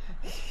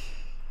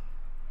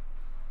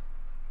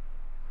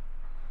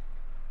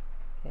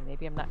 Okay,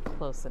 maybe I'm not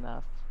close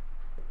enough.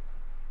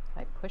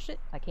 Can I push it?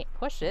 I can't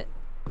push it.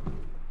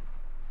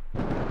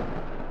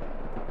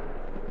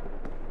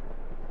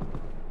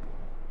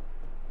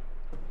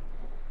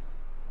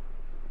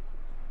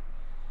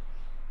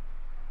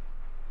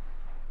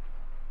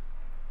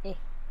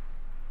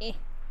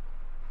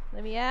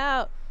 Let me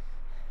out.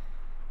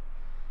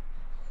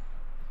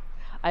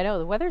 I know,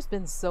 the weather's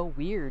been so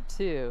weird,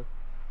 too.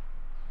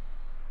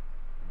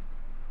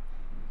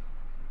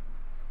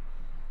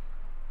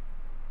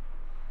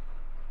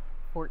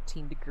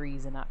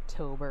 -14 in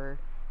October.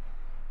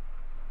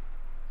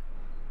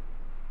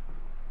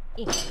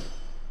 Oh,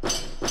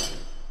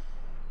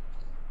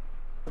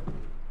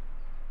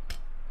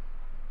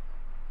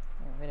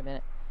 wait a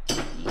minute.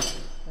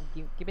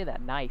 Give me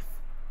that knife.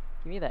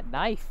 Give me that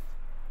knife.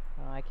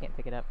 Oh, I can't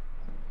pick it up.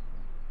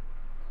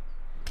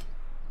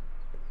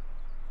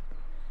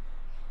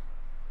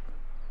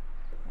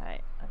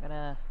 Alright, I'm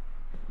gonna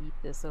eat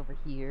this over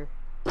here.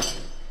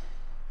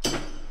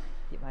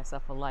 Get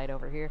myself a light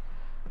over here.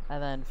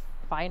 And then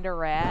find a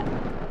rat.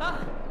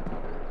 Ah!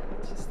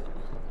 Just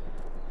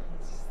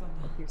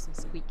Hear some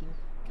squeaking.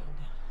 going down.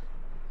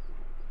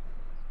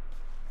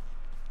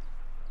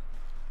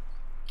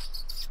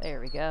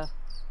 There we go.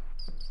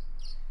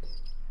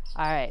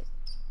 Alright.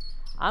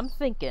 I'm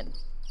thinking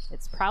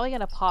it's probably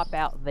gonna pop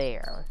out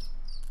there.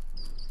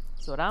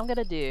 So what I'm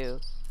gonna do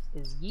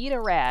is yeet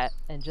a rat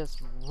and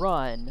just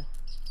run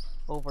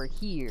over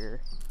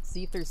here.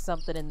 See if there's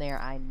something in there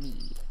I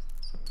need.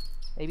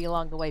 Maybe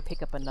along the way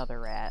pick up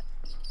another rat.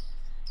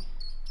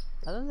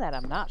 Other than that,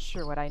 I'm not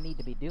sure what I need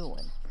to be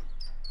doing.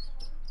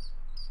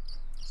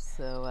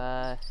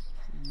 So,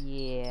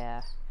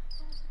 yeah.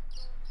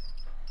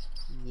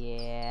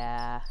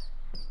 Yeah.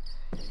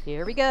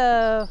 Here we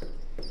go.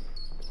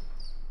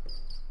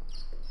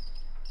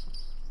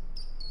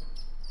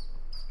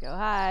 Go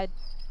hide.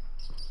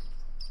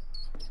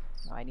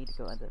 Oh, I need to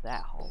go into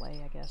that hallway,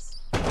 I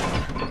guess.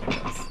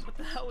 What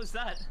the hell was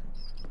that?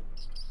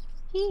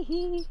 Hee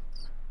hee.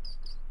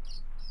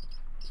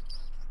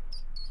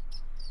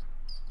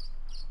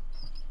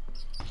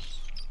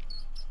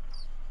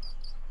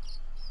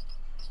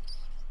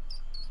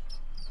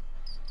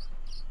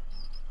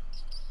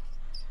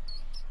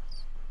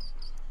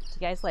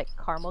 Do you guys like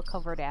caramel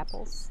covered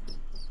apples?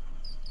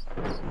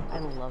 I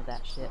love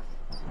that shit.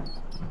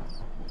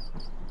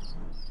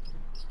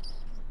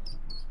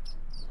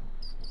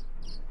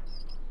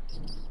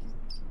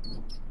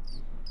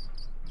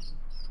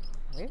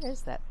 Where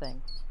is that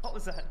thing? What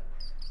was that?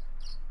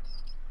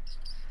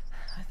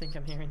 I think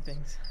I'm hearing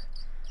things.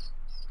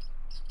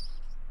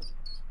 It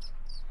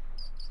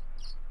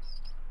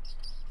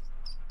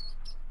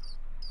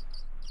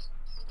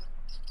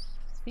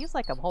feels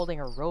like I'm holding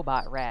a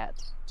robot rat.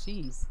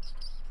 Jeez.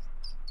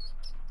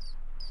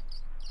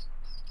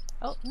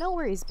 Oh, no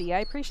worries, B. I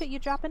appreciate you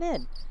dropping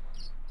in.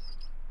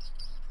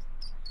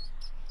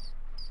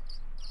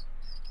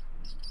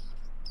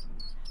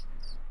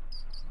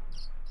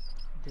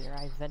 Dare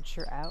I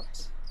venture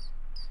out?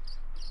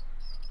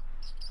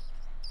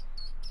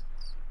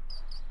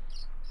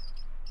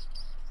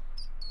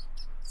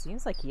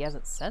 Seems like he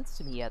hasn't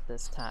sensed me yet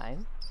this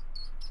time.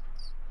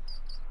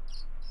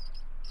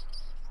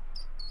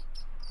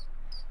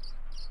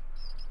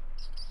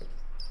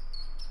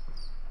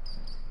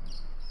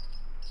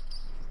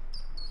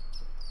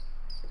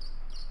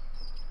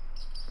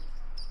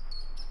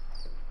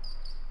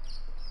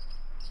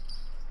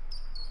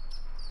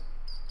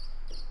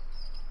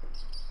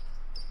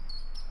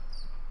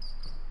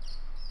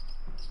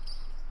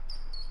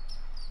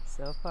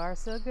 So far,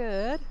 so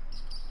good.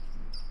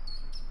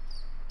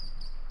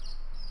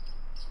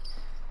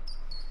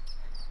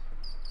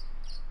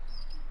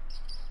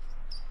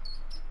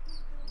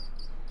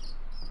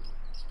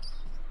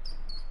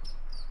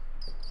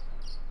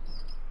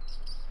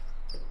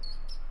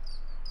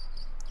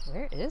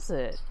 Where is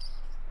it?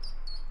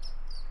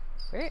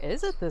 Where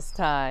is it this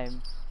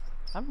time?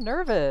 I'm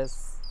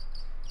nervous.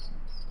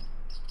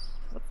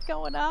 What's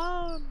going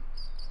on?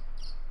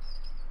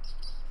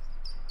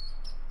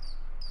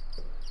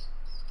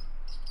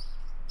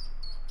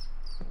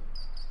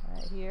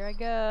 Alright, here I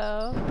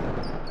go.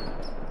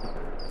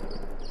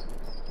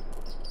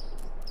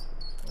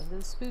 Into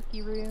the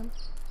spooky room.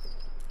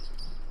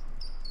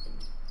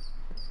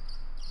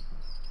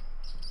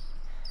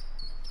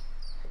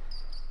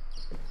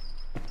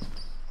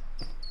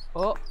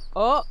 Oh,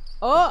 oh,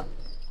 oh!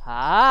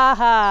 Ha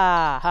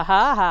ha! Ha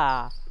ha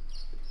ha!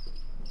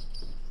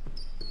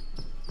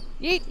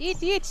 Eat,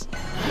 eat, eat!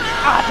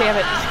 Ah, damn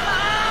it!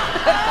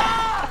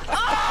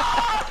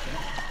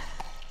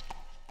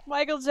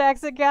 Michael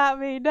Jackson got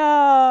me!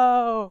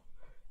 No!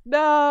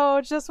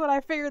 No! Just when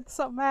I figured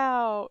something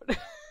out!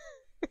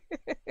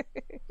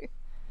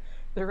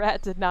 The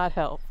rat did not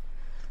help.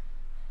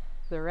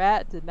 The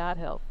rat did not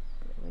help.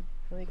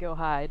 Let me go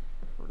hide,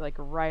 like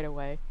right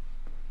away.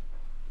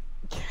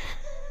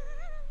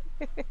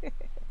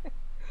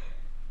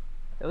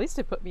 At least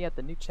it put me at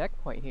the new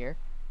checkpoint here.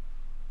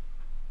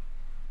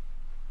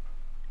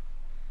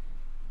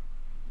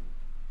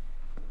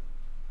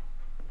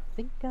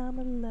 Think I'm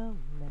alone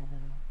now.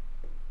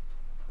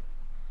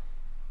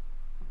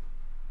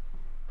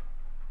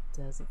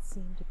 Doesn't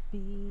seem to be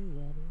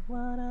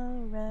anyone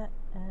around.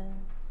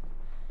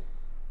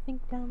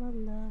 Think I'm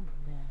alone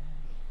now.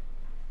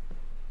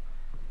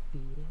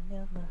 Beating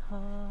of my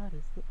heart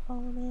is the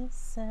only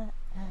sound.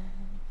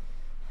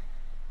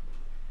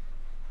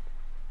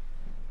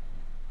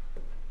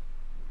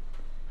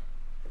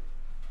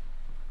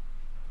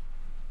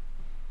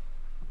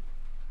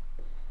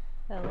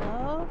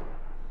 Hello?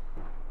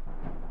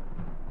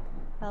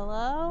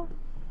 Hello?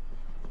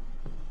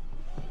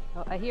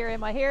 Oh, I hear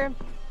him, I hear him.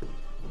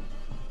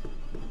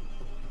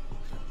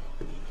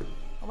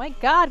 Oh my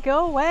god,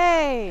 go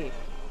away!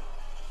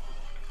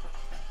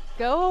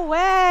 Go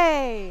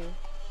away!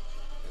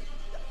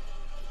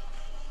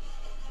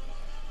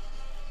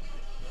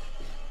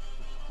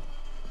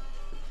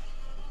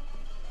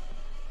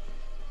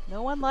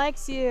 No one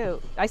likes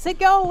you. I said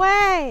go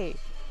away!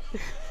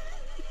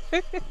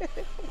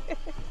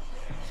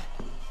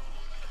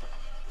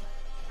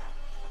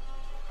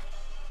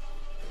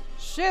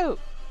 Shoot!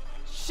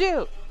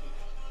 Shoot!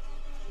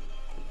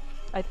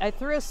 I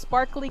threw a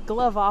sparkly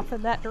glove off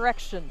in that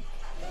direction.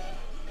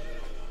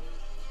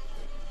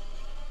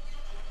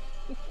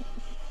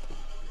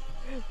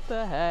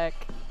 The heck?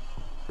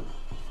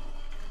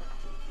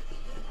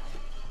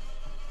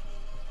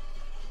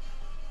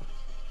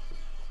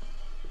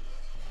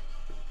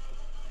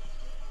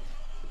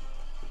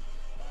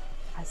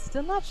 I'm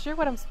still not sure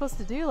what I'm supposed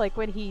to do, like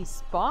when he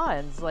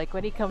spawns, like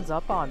when he comes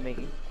up on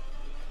me.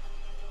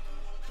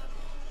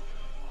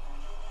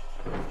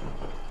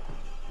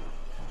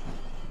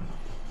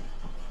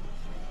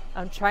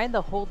 I'm trying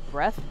the hold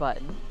breath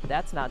button.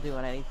 That's not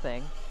doing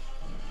anything.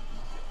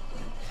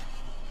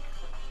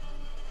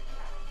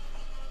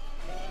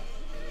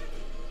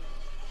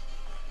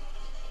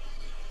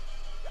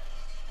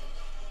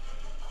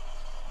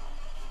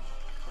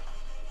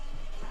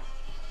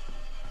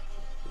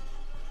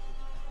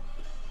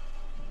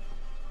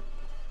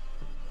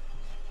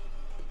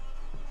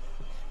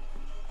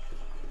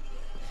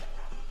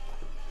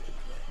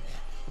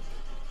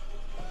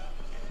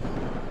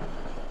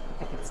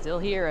 I can still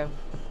hear him.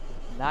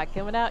 Not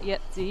coming out yet,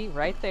 see?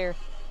 Right there.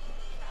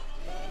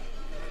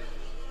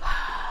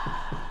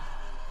 Gonna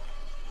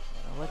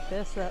look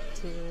this up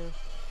too.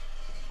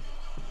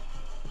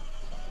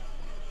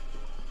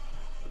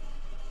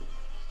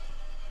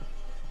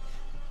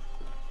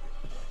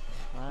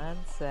 One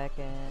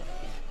second.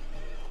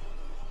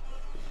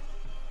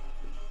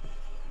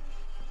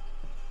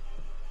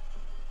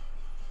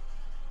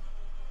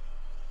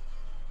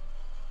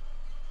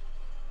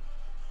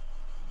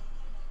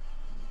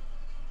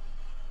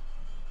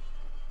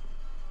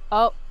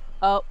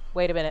 Oh,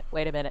 wait a minute,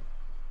 wait a minute.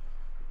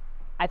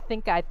 I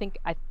think I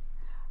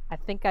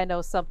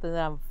know something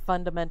that I'm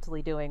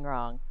fundamentally doing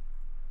wrong.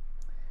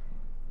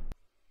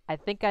 I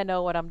think I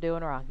know what I'm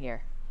doing wrong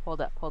here.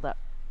 Hold up, hold up.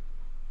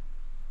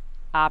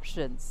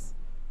 Options.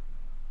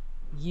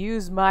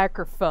 Use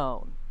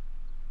microphone.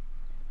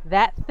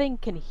 That thing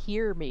can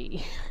hear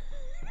me.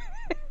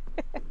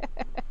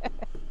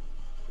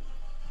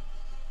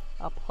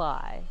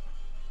 Apply.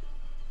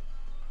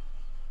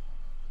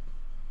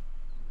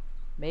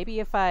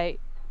 Maybe if I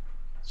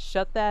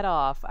shut that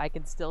off, I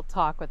can still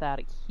talk without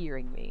it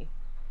hearing me.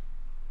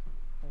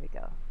 There we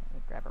go. Let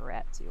me grab a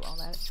rat too while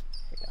I'm at it.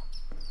 Here we go.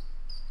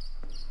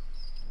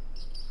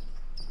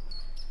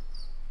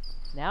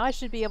 Now I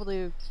should be able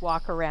to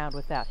walk around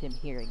without him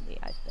hearing me,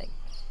 I think.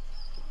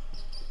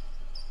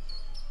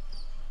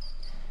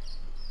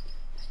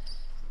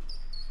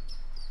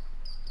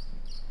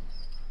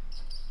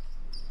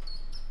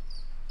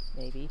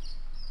 Maybe.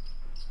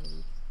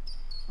 Maybe.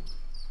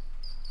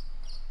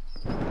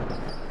 So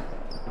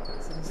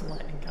this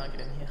lightning can't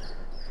get in here.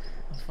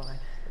 I'm fine.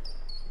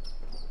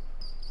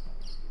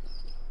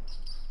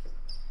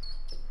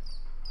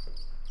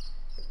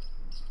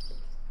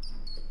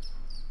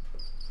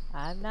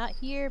 I'm not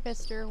here,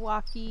 Mr.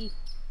 Walkie.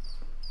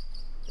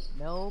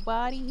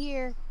 Nobody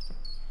here.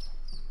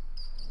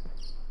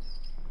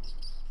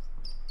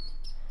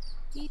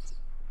 Eat.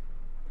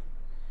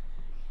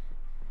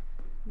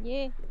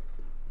 Yeah.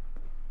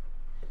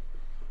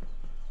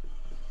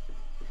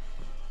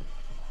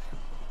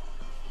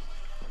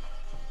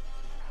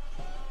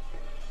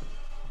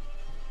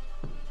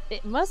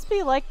 It must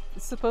be like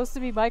supposed to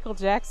be Michael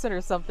Jackson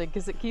or something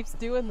because it keeps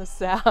doing the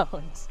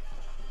sound.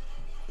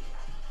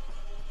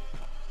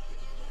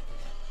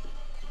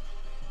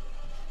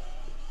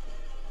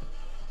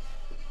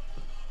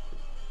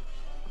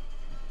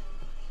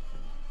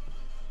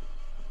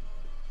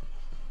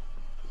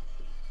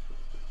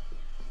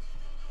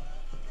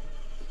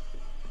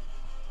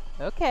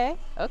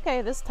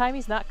 Okay, this time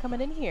he's not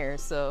coming in here,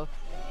 so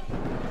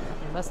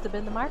it must have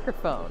been the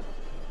microphone.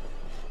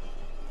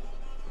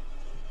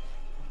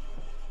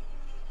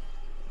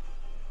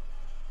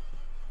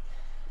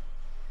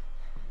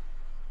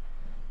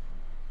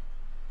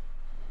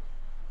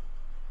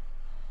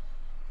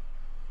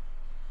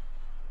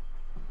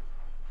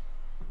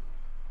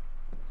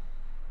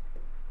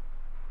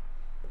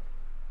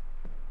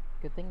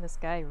 Good thing this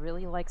guy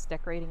really likes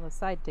decorating with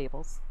side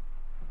tables.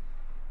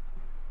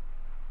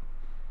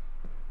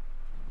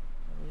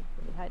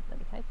 Let me hide, let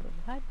me hide, let me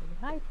hide, let me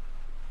hide.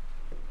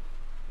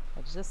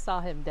 I just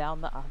saw him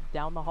down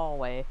the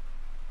hallway.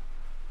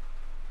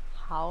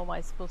 How am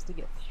I supposed to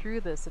get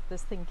through this if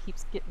this thing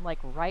keeps getting like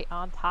right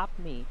on top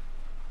of me?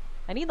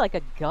 I need like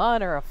a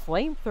gun or a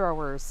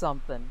flamethrower or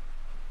something.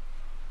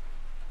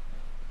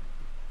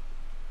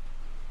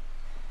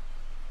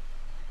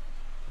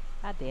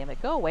 God damn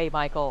it, go away,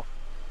 Michael.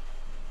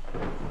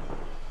 Boom,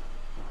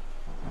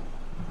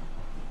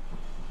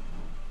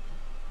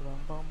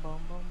 boom,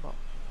 boom, boom, boom.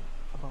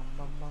 Boom,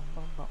 boom, boom,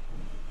 boom, boom.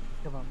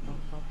 Boom, boom,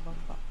 boom, boom,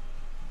 boom.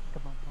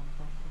 Boom, boom, boom,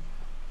 boom, boom.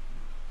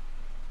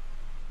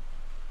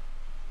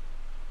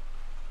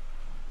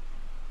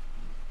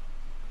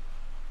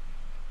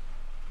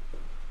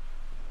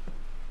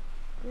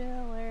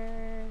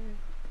 Thriller.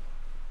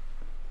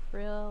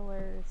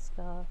 Thriller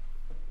stuff.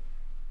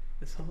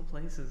 This whole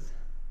place is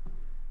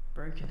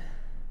broken.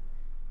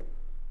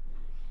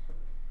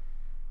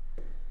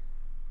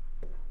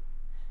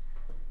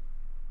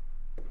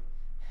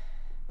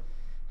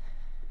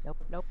 Nope,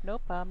 nope,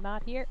 nope. I'm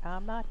not here.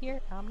 I'm not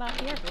here. I'm not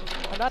here.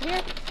 I'm not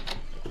here.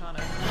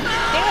 Connor.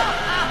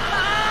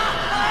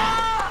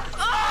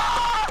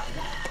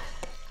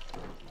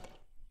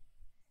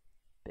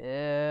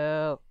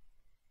 Boo.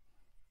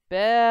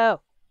 Boo.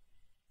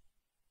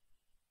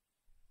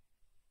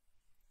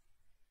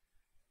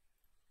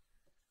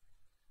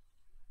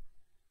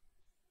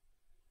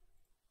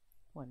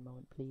 One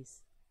moment,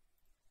 please.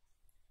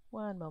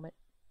 One moment.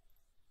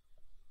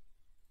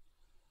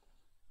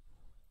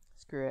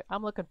 Screw it.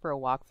 I'm looking for a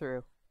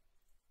walkthrough.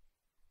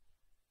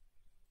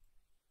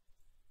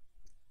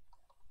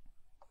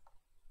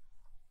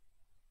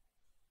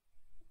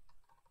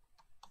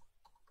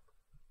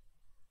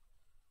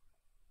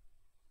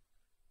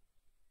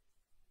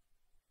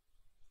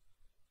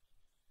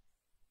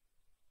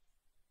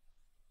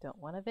 Don't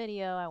want a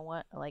video. I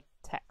want, like,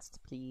 text,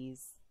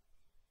 please.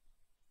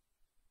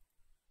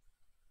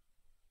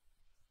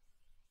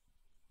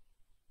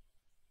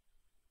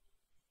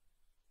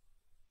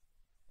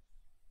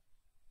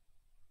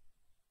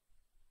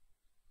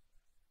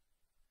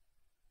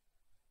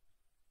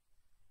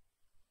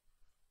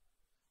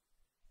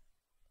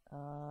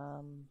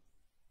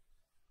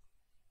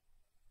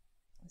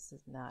 This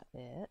is not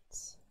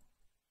it.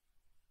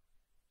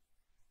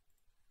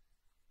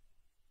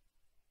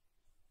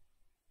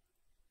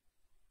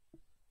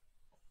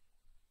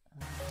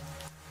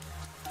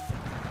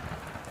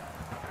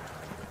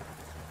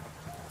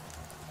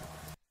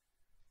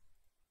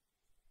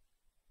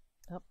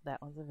 Oh,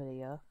 that one's a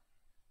video.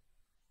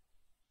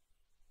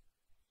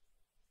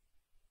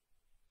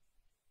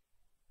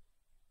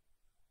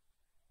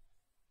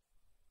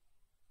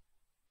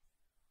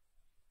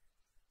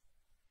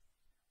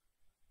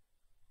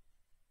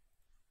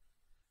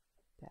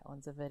 That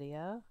one's a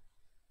video.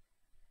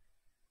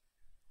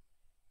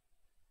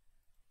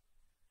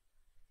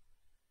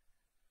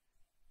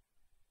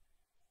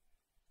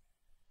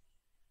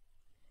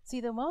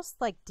 See, the most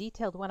like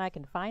detailed one I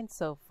can find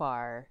so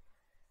far,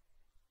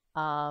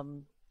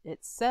 it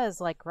says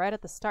like right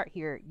at the start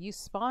here, you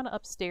spawn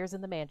upstairs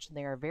in the mansion.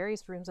 There are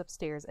various rooms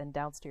upstairs and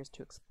downstairs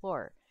to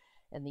explore.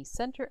 In the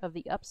center of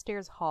the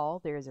upstairs hall,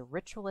 there is a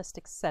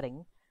ritualistic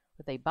setting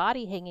with a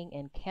body hanging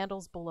and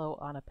candles below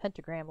on a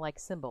pentagram-like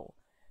symbol.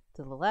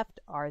 To the left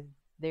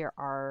there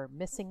are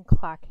missing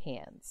clock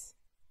hands.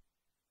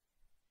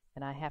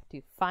 And I have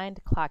to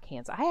find clock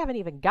hands. I haven't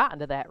even gotten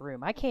to that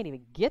room. I can't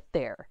even get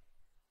there.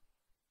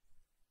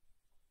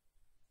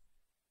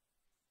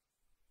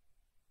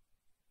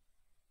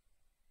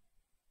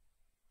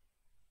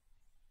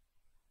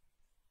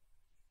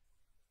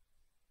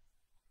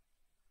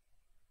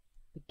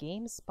 The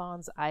game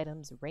spawns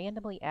items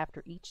randomly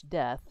after each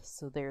death,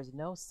 so there's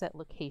no set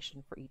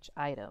location for each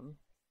item.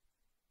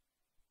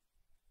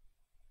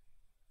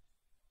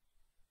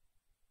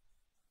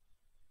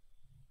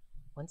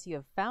 Once you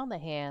have found the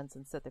hands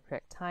and set the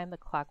correct time, the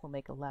clock will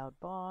make a loud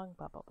bong,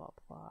 blah, blah, blah,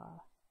 blah.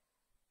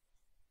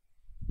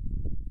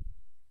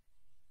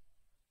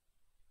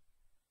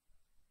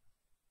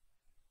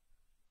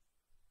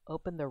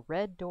 Open the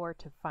red door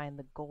to find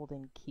the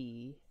golden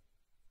key.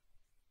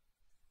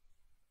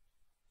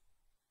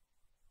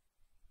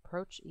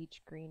 Approach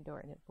each green door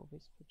and it will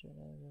whisper to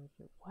another.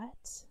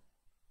 What?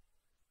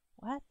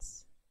 What?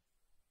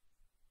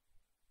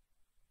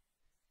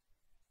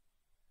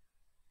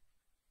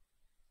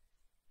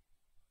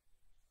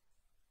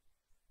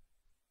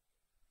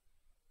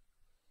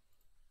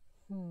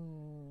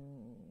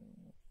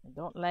 I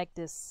don't like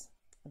this.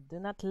 I do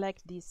not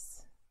like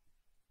this.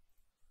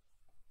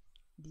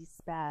 This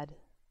bad.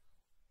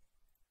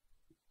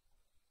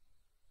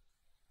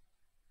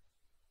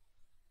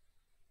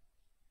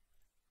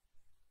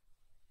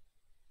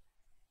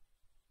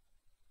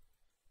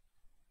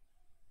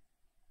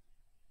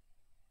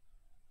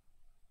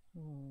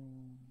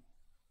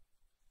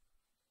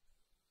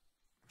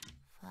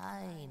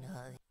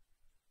 Finally.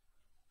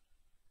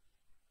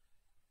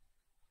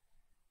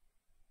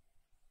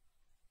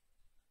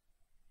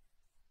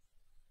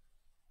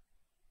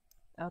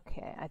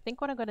 Okay, I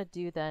think what I'm going to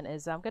do then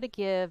is I'm going to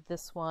give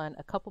this one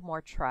a couple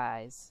more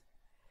tries.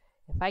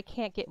 If I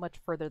can't get much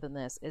further than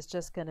this, it's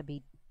just going to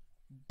be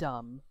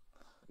dumb.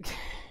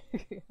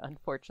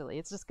 Unfortunately,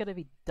 it's just going to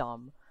be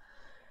dumb.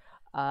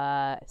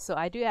 So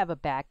I do have a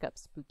backup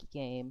spooky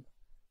game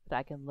that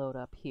I can load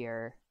up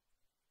here.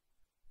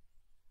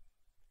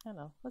 I don't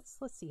know. Let's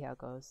see how it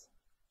goes.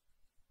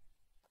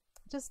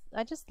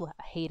 I just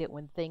hate it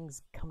when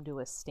things come to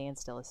a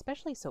standstill,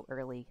 especially so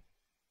early.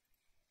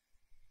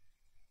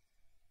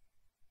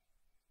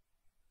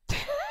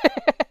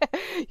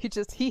 You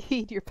just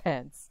heat your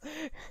pants.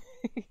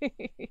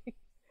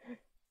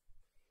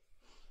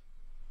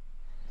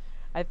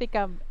 I think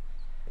I'm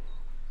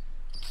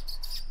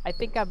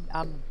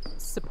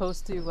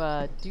supposed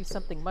to do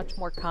something much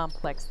more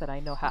complex that I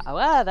know how. Oh,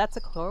 ah, that's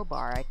a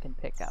crowbar I can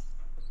pick up.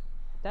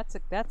 That's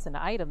an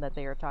item that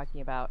they are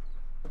talking about.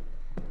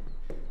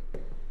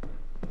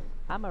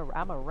 I'm a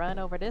run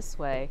over this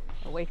way,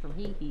 away from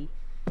hee.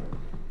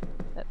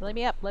 Let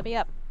me up, let me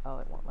up. Oh,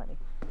 it won't let me.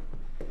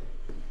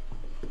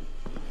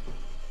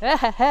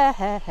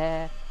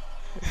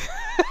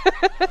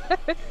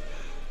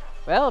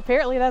 Well,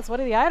 apparently that's one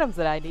of the items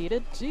that I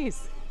needed.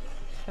 Jeez.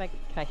 Can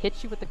I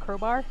hit you with the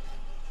crowbar?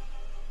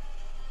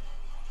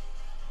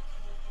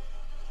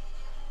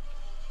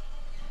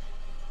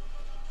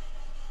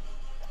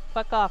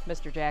 Fuck off,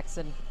 Mr.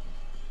 Jackson.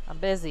 I'm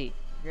busy.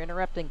 You're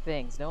interrupting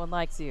things. No one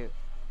likes you.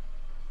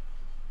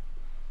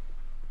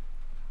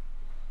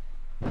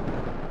 Go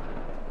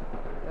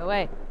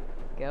away.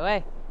 Go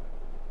away.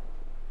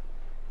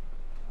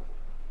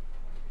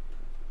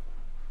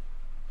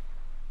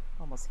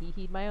 Almost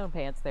hee-heed my own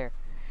pants there.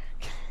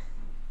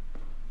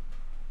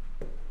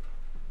 I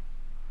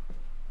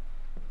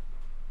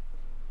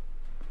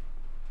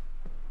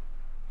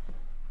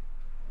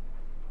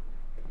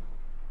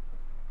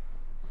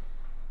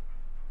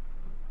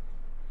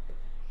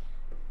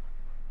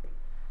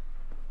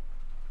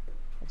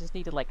just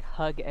need to like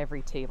hug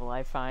every table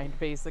I find,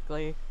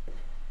 basically.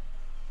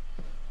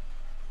 I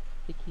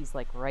think he's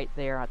like right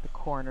there at the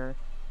corner.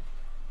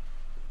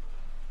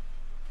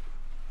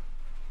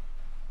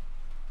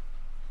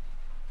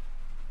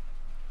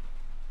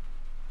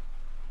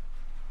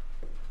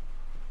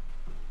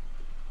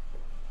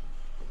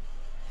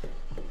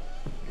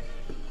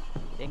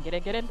 Get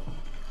in, get in.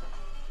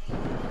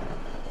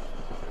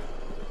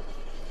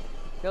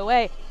 Go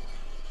away.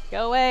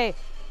 Go away.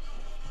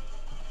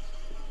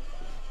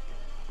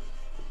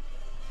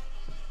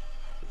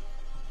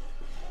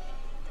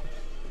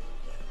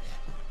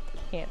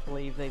 Can't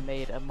believe they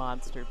made a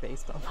monster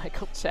based on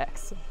Michael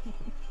Jackson.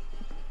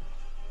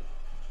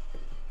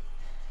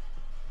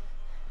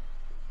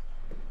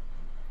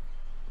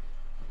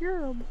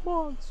 You're a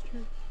monster.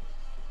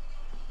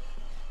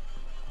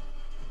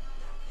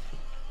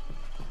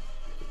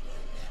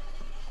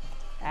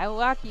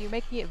 Ayuwoki, you're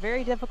making it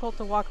very difficult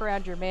to walk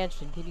around your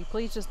mansion. Can you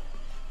please just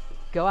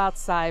go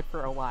outside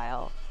for a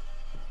while?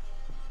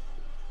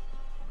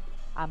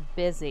 I'm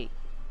busy.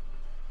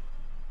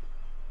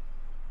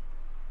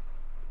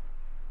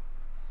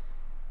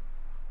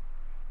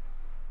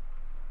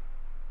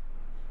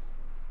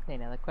 Okay,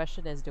 now the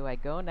question is, do I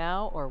go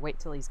now or wait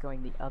till he's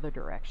going the other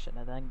direction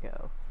and then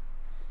go?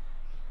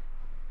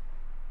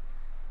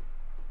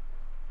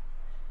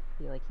 I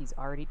feel like he's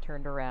already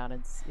turned around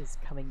and is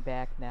coming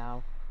back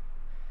now.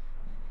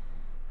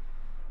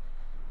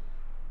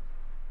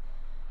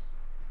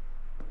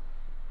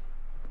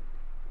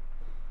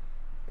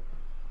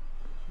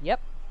 Yep,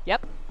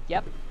 yep,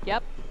 yep,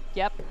 yep,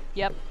 yep,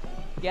 yep,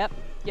 yep,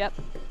 yep.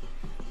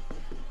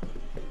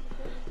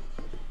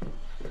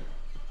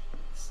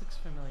 This looks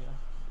familiar.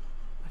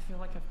 I feel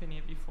like I've been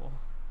here before.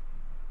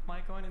 Am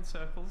I going in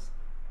circles?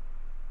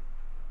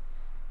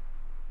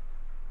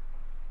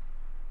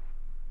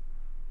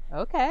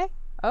 Okay,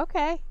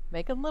 okay.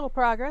 Making a little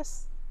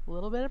progress. A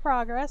little bit of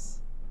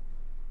progress.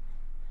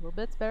 A little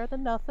bit's better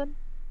than nothing.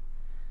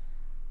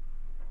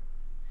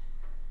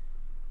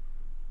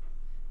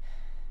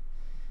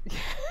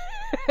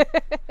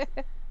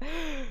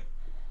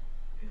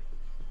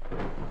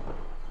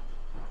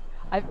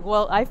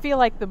 I feel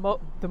like the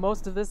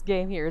most of this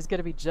game here is going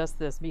to be just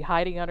this, me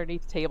hiding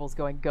underneath tables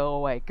going, go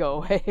away,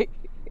 go away.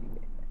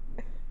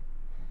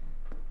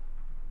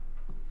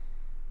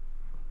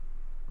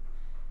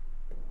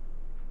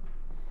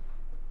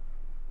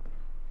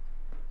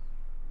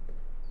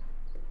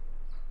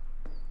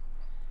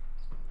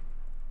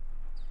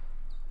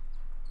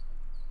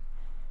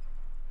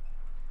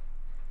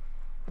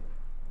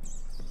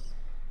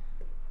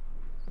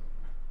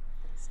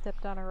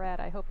 Stepped on a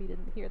rat. I hope he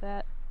didn't hear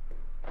that.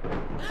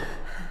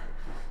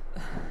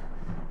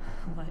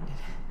 Blinded.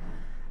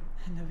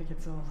 It never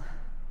gets old.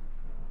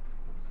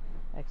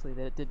 Actually,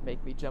 that did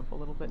make me jump a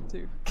little bit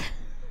too.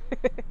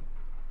 Open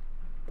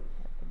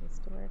this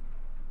door.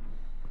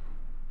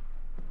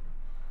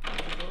 The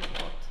door's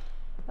locked.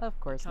 Of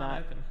course Can't not.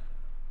 open.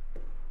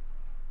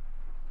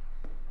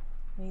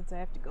 Means I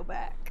have to go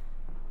back.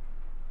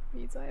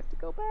 Means I have to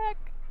go back.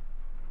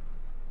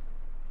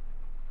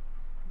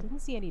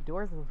 Didn't see any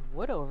doors with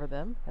wood over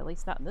them, at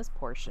least not in this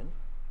portion.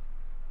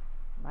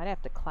 Might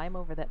have to climb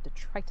over that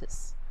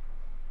detritus.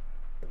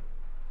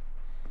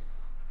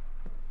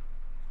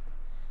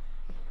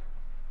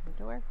 The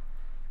door?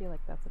 I feel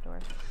like that's a door.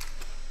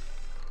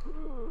 So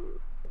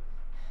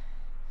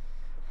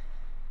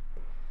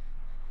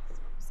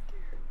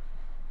scared.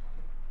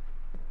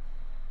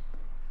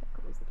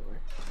 Close the door.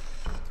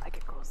 I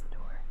can close the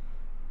door.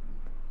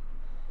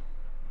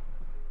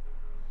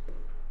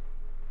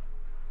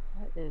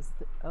 What is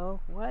the— oh,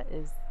 what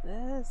is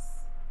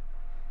this?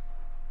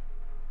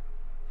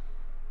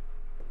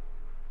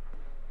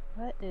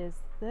 What is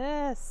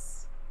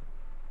this?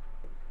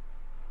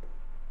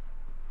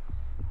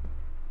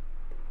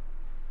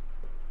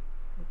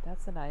 Wait,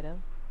 that's an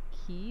item.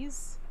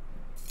 Keys?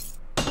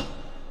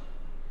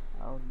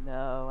 Oh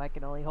no, I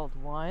can only hold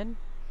one.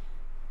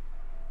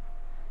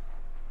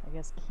 I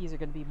guess keys are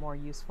going to be more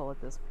useful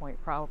at this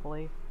point,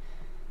 probably.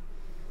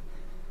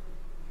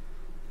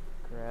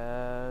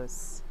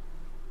 Gross.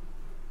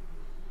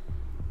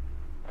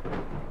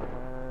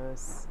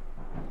 Gross.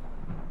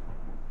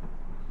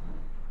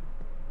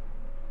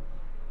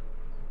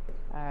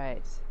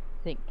 Alright,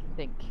 think.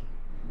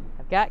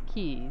 I've got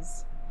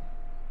keys.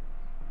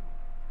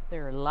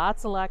 There are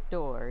lots of locked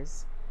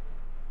doors.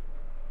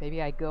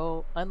 Maybe I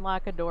go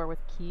unlock a door with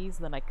keys,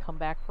 then I come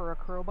back for a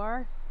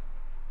crowbar?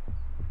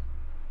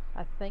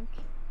 I think.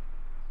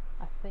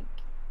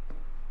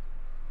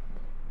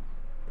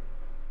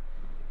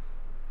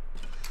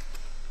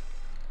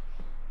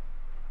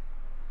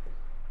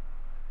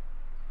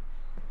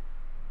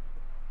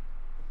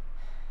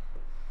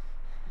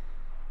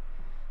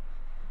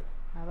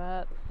 How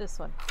about this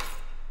one?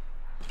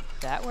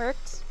 That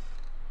worked.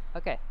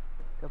 Okay,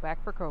 go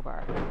back for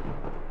crowbar.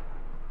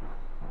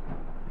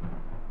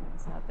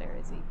 He's not there,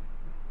 is he?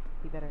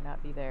 He better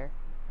not be there.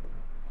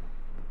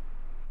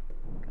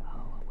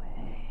 Go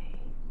away.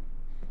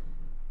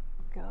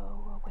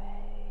 Go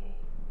away.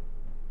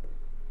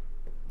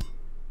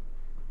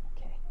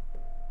 Okay.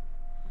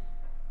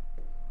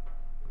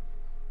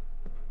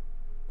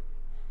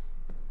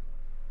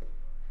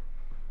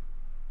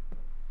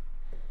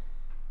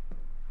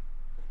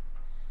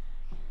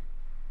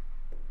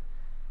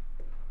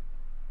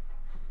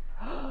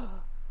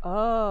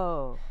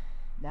 Oh,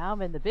 now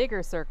I'm in the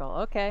bigger circle.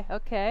 Okay.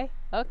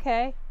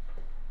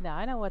 Now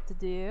I know what to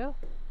do.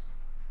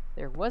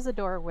 There was a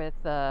door with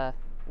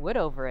wood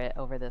over it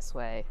over this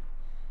way.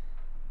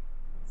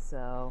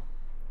 So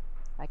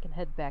I can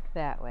head back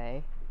that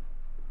way.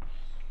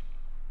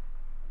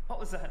 What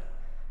was that?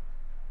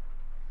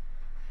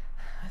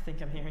 I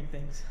think I'm hearing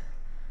things.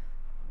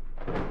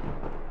 An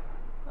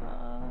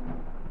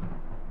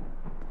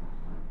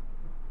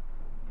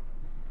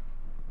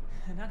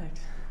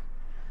addict.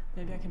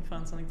 Maybe I can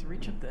find something to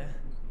reach up there.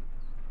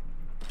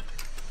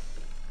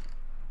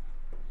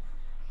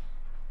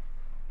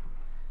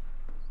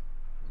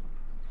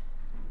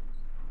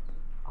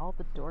 All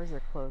the doors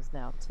are closed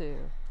now, too.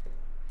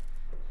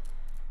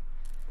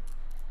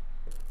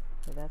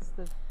 So that's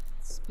the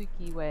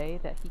spooky way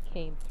that he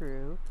came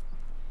through.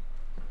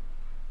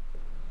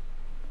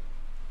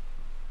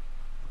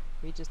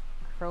 We just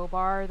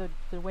crowbar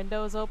the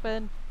windows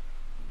open?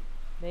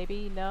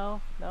 Maybe?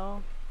 No?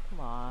 No? Come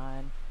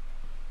on.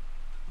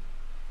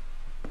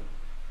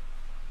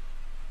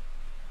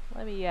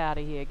 Let me out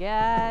of here,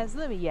 guys.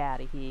 Let me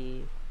out of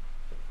here.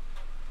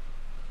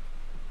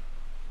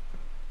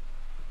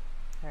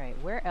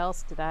 Alright, where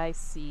else did I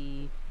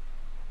see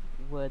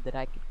wood that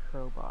I could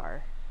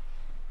crowbar?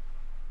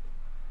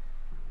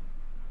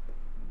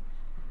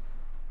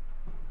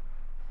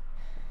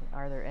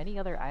 Are there any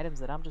other items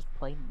that I'm just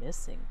plain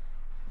missing?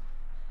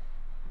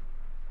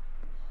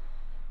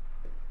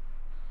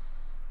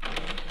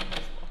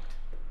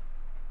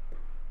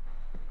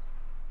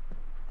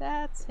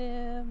 That's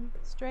him,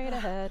 straight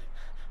ahead.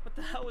 What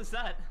the hell was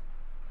that?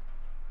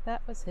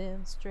 That was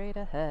him, straight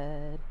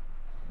ahead.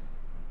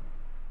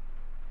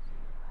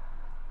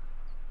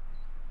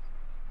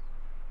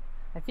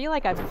 I feel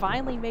like I've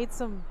finally made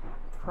some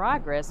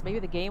progress. Maybe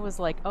the game was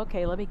like,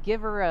 okay, let me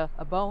give her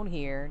a bone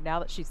here now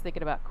that she's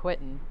thinking about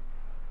quitting.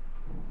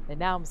 And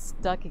now I'm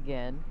stuck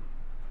again.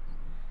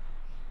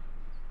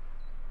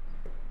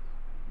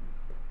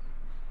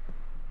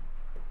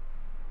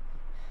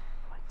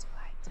 What do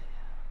I do?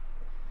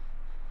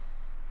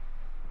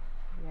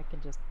 Maybe I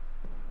can just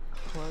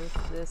close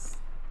this,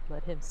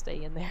 let him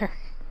stay in there.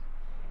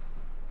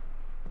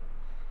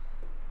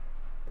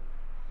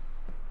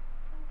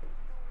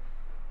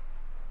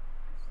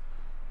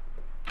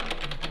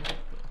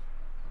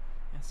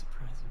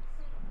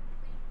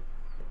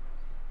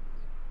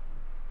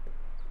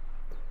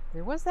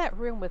 There was that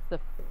room with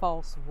the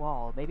false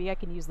wall. Maybe I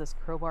can use this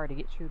crowbar to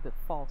get through the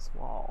false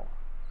wall.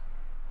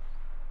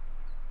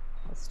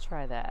 Let's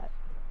try that.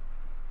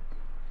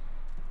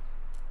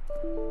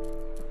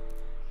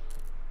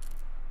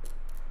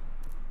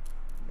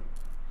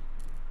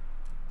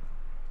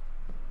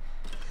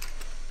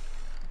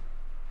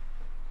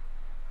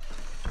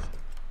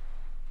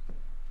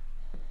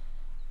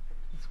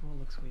 This wall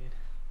looks weird.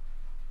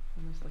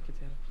 Almost like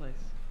it's out of place.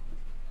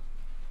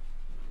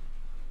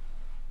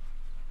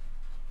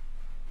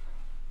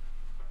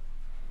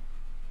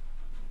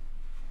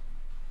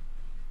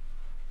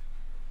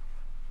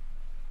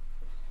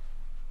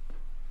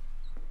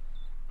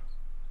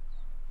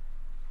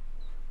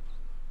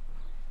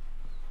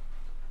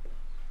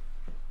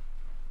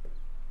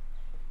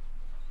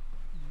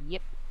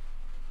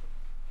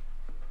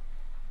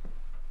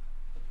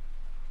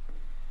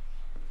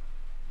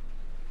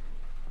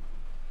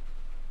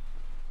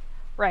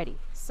 Alrighty,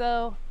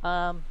 so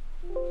I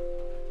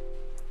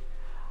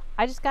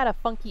just got a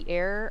funky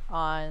error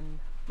on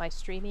my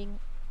streaming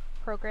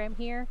program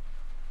here,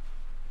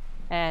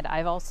 and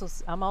I'm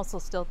also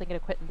still thinking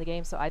of quitting the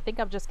game, so I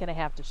think I'm just gonna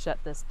have to shut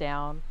this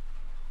down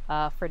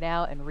for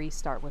now and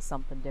restart with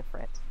something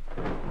different.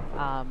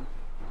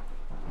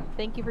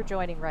 Thank you for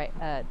joining right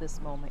at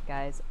this moment,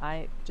 guys.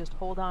 I just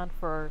hold on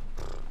for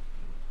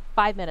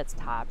 5 minutes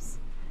tops,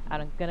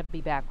 and I'm gonna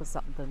be back with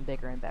something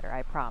bigger and better,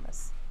 I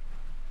promise.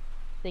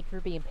 Thank you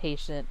for being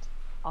patient.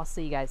 I'll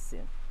see you guys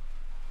soon.